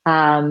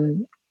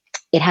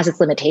 it has its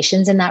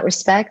limitations in that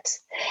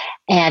respect.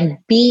 And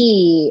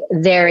B,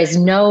 there is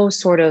no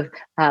sort of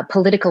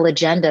political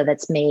agenda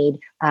that's made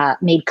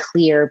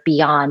clear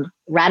beyond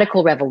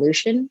radical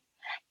revolution,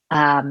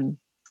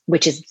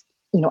 which is,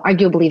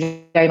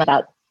 arguably very much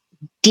about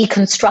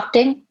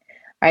deconstructing,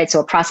 right? So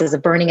a process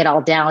of burning it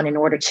all down in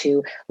order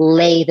to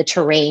lay the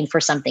terrain for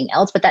something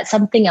else, but that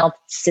something else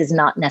is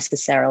not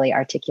necessarily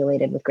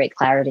articulated with great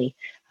clarity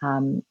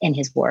in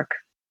his work.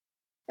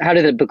 How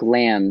did the book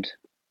land?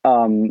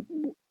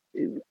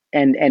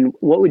 And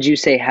what would you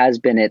say has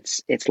been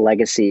its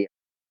legacy?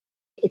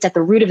 It's at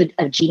the root of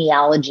a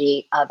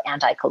genealogy of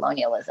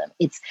anti-colonialism.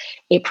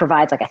 It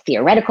provides like a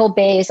theoretical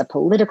base, a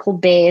political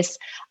base,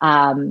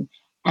 and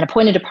a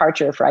point of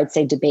departure for, I'd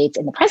say, debates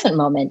in the present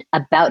moment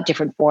about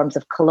different forms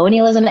of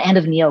colonialism and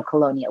of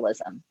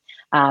neocolonialism,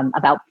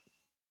 about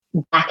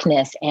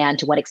Blackness and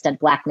to what extent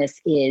Blackness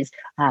is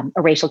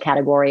a racial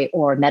category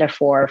or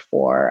metaphor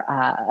for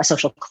a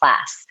social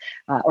class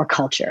or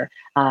culture.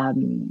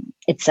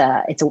 It's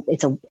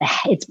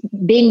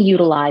being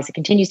utilized. It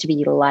continues to be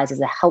utilized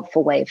as a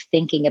helpful way of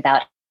thinking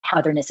about how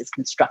otherness is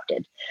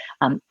constructed,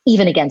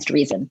 even against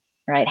reason.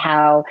 Right?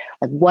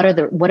 What are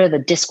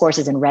the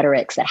discourses and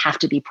rhetorics that have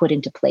to be put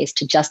into place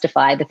to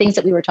justify the things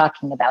that we were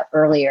talking about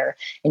earlier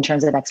in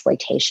terms of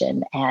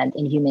exploitation and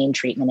inhumane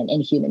treatment and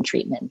inhuman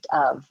treatment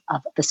of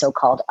the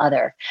so-called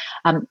other.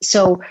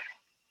 So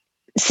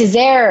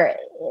Césaire,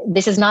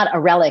 this is not a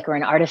relic or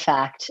an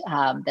artifact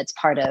that's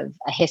part of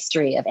a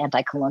history of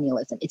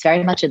anti-colonialism. It's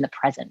very much in the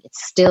present.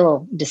 It's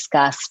still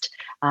discussed,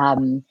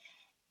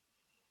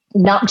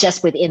 not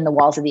just within the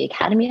walls of the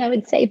academy, I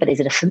would say, but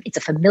it's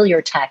a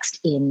familiar text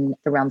in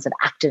the realms of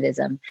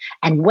activism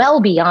and well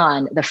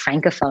beyond the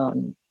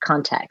Francophone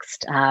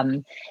context.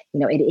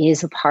 It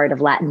is a part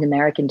of Latin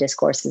American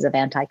discourses of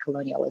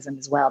anti-colonialism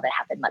as well that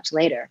happened much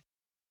later.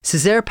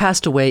 Césaire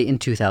passed away in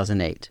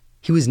 2008.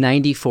 He was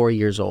 94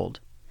 years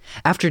old.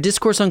 After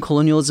Discourse on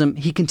Colonialism,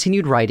 he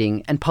continued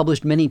writing and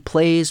published many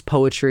plays,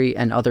 poetry,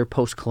 and other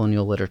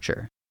post-colonial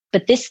literature.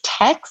 But this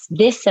text,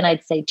 and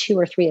I'd say 2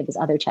 or 3 of his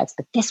other texts,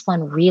 but this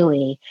one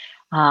really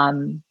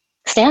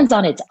stands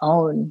on its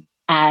own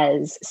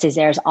as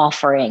Césaire's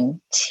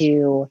offering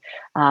to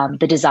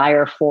the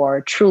desire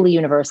for truly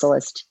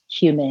universalist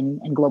human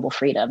and global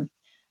freedom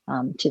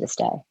to this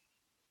day.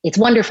 It's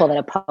wonderful that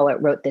a poet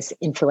wrote this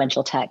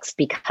influential text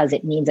because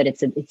it means that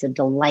it's a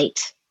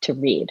delight to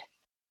read.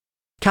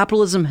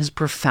 Capitalism has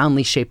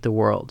profoundly shaped the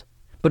world.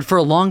 But for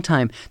a long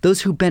time,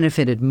 those who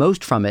benefited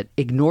most from it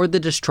ignored the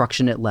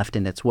destruction it left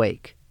in its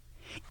wake.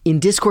 In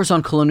Discourse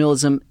on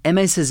Colonialism,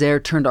 Aimé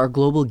Césaire turned our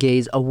global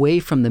gaze away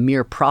from the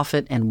mere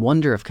profit and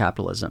wonder of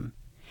capitalism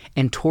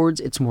and towards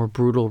its more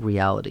brutal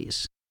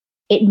realities.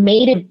 It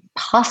made it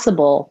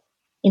possible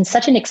in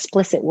such an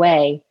explicit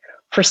way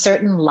for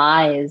certain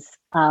lies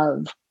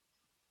of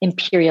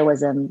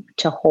imperialism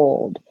to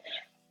hold.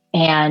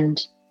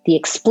 And the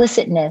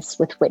explicitness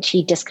with which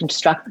he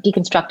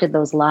deconstructed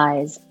those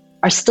lies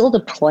are still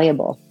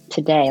deployable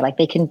today.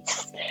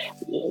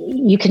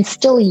 You can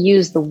still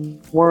use the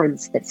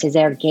words that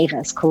Césaire gave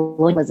us.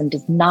 Colonialism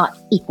does not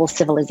equal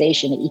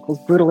civilization. It equals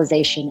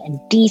brutalization and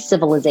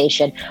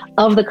decivilization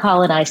of the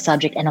colonized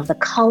subject and of the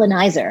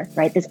colonizer,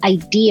 right? This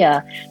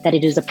idea that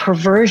it is a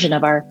perversion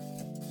of our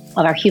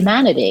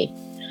humanity.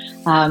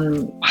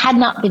 had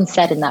not been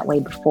said in that way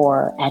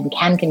before and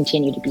can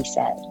continue to be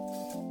said.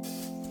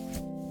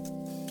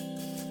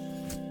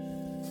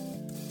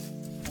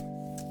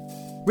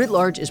 Writ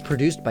Large is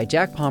produced by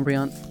Jack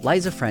Pombriant,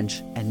 Liza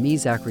French, and me,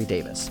 Zachary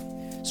Davis.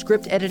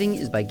 Script editing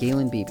is by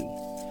Galen Beebe.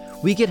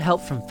 We get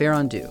help from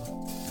Farron Du.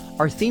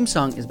 Our theme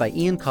song is by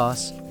Ian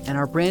Koss, and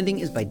our branding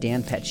is by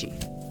Dan Pecci.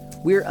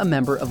 We're a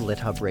member of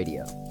LitHub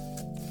Radio.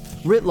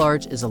 Writ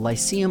Large is a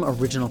Lyceum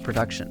original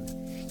production.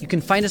 You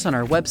can find us on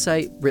our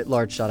website,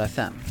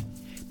 writlarge.fm.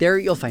 There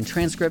you'll find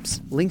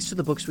transcripts, links to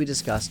the books we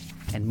discussed,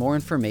 and more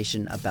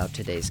information about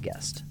today's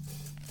guest.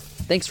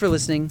 Thanks for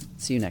listening.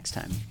 See you next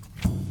time.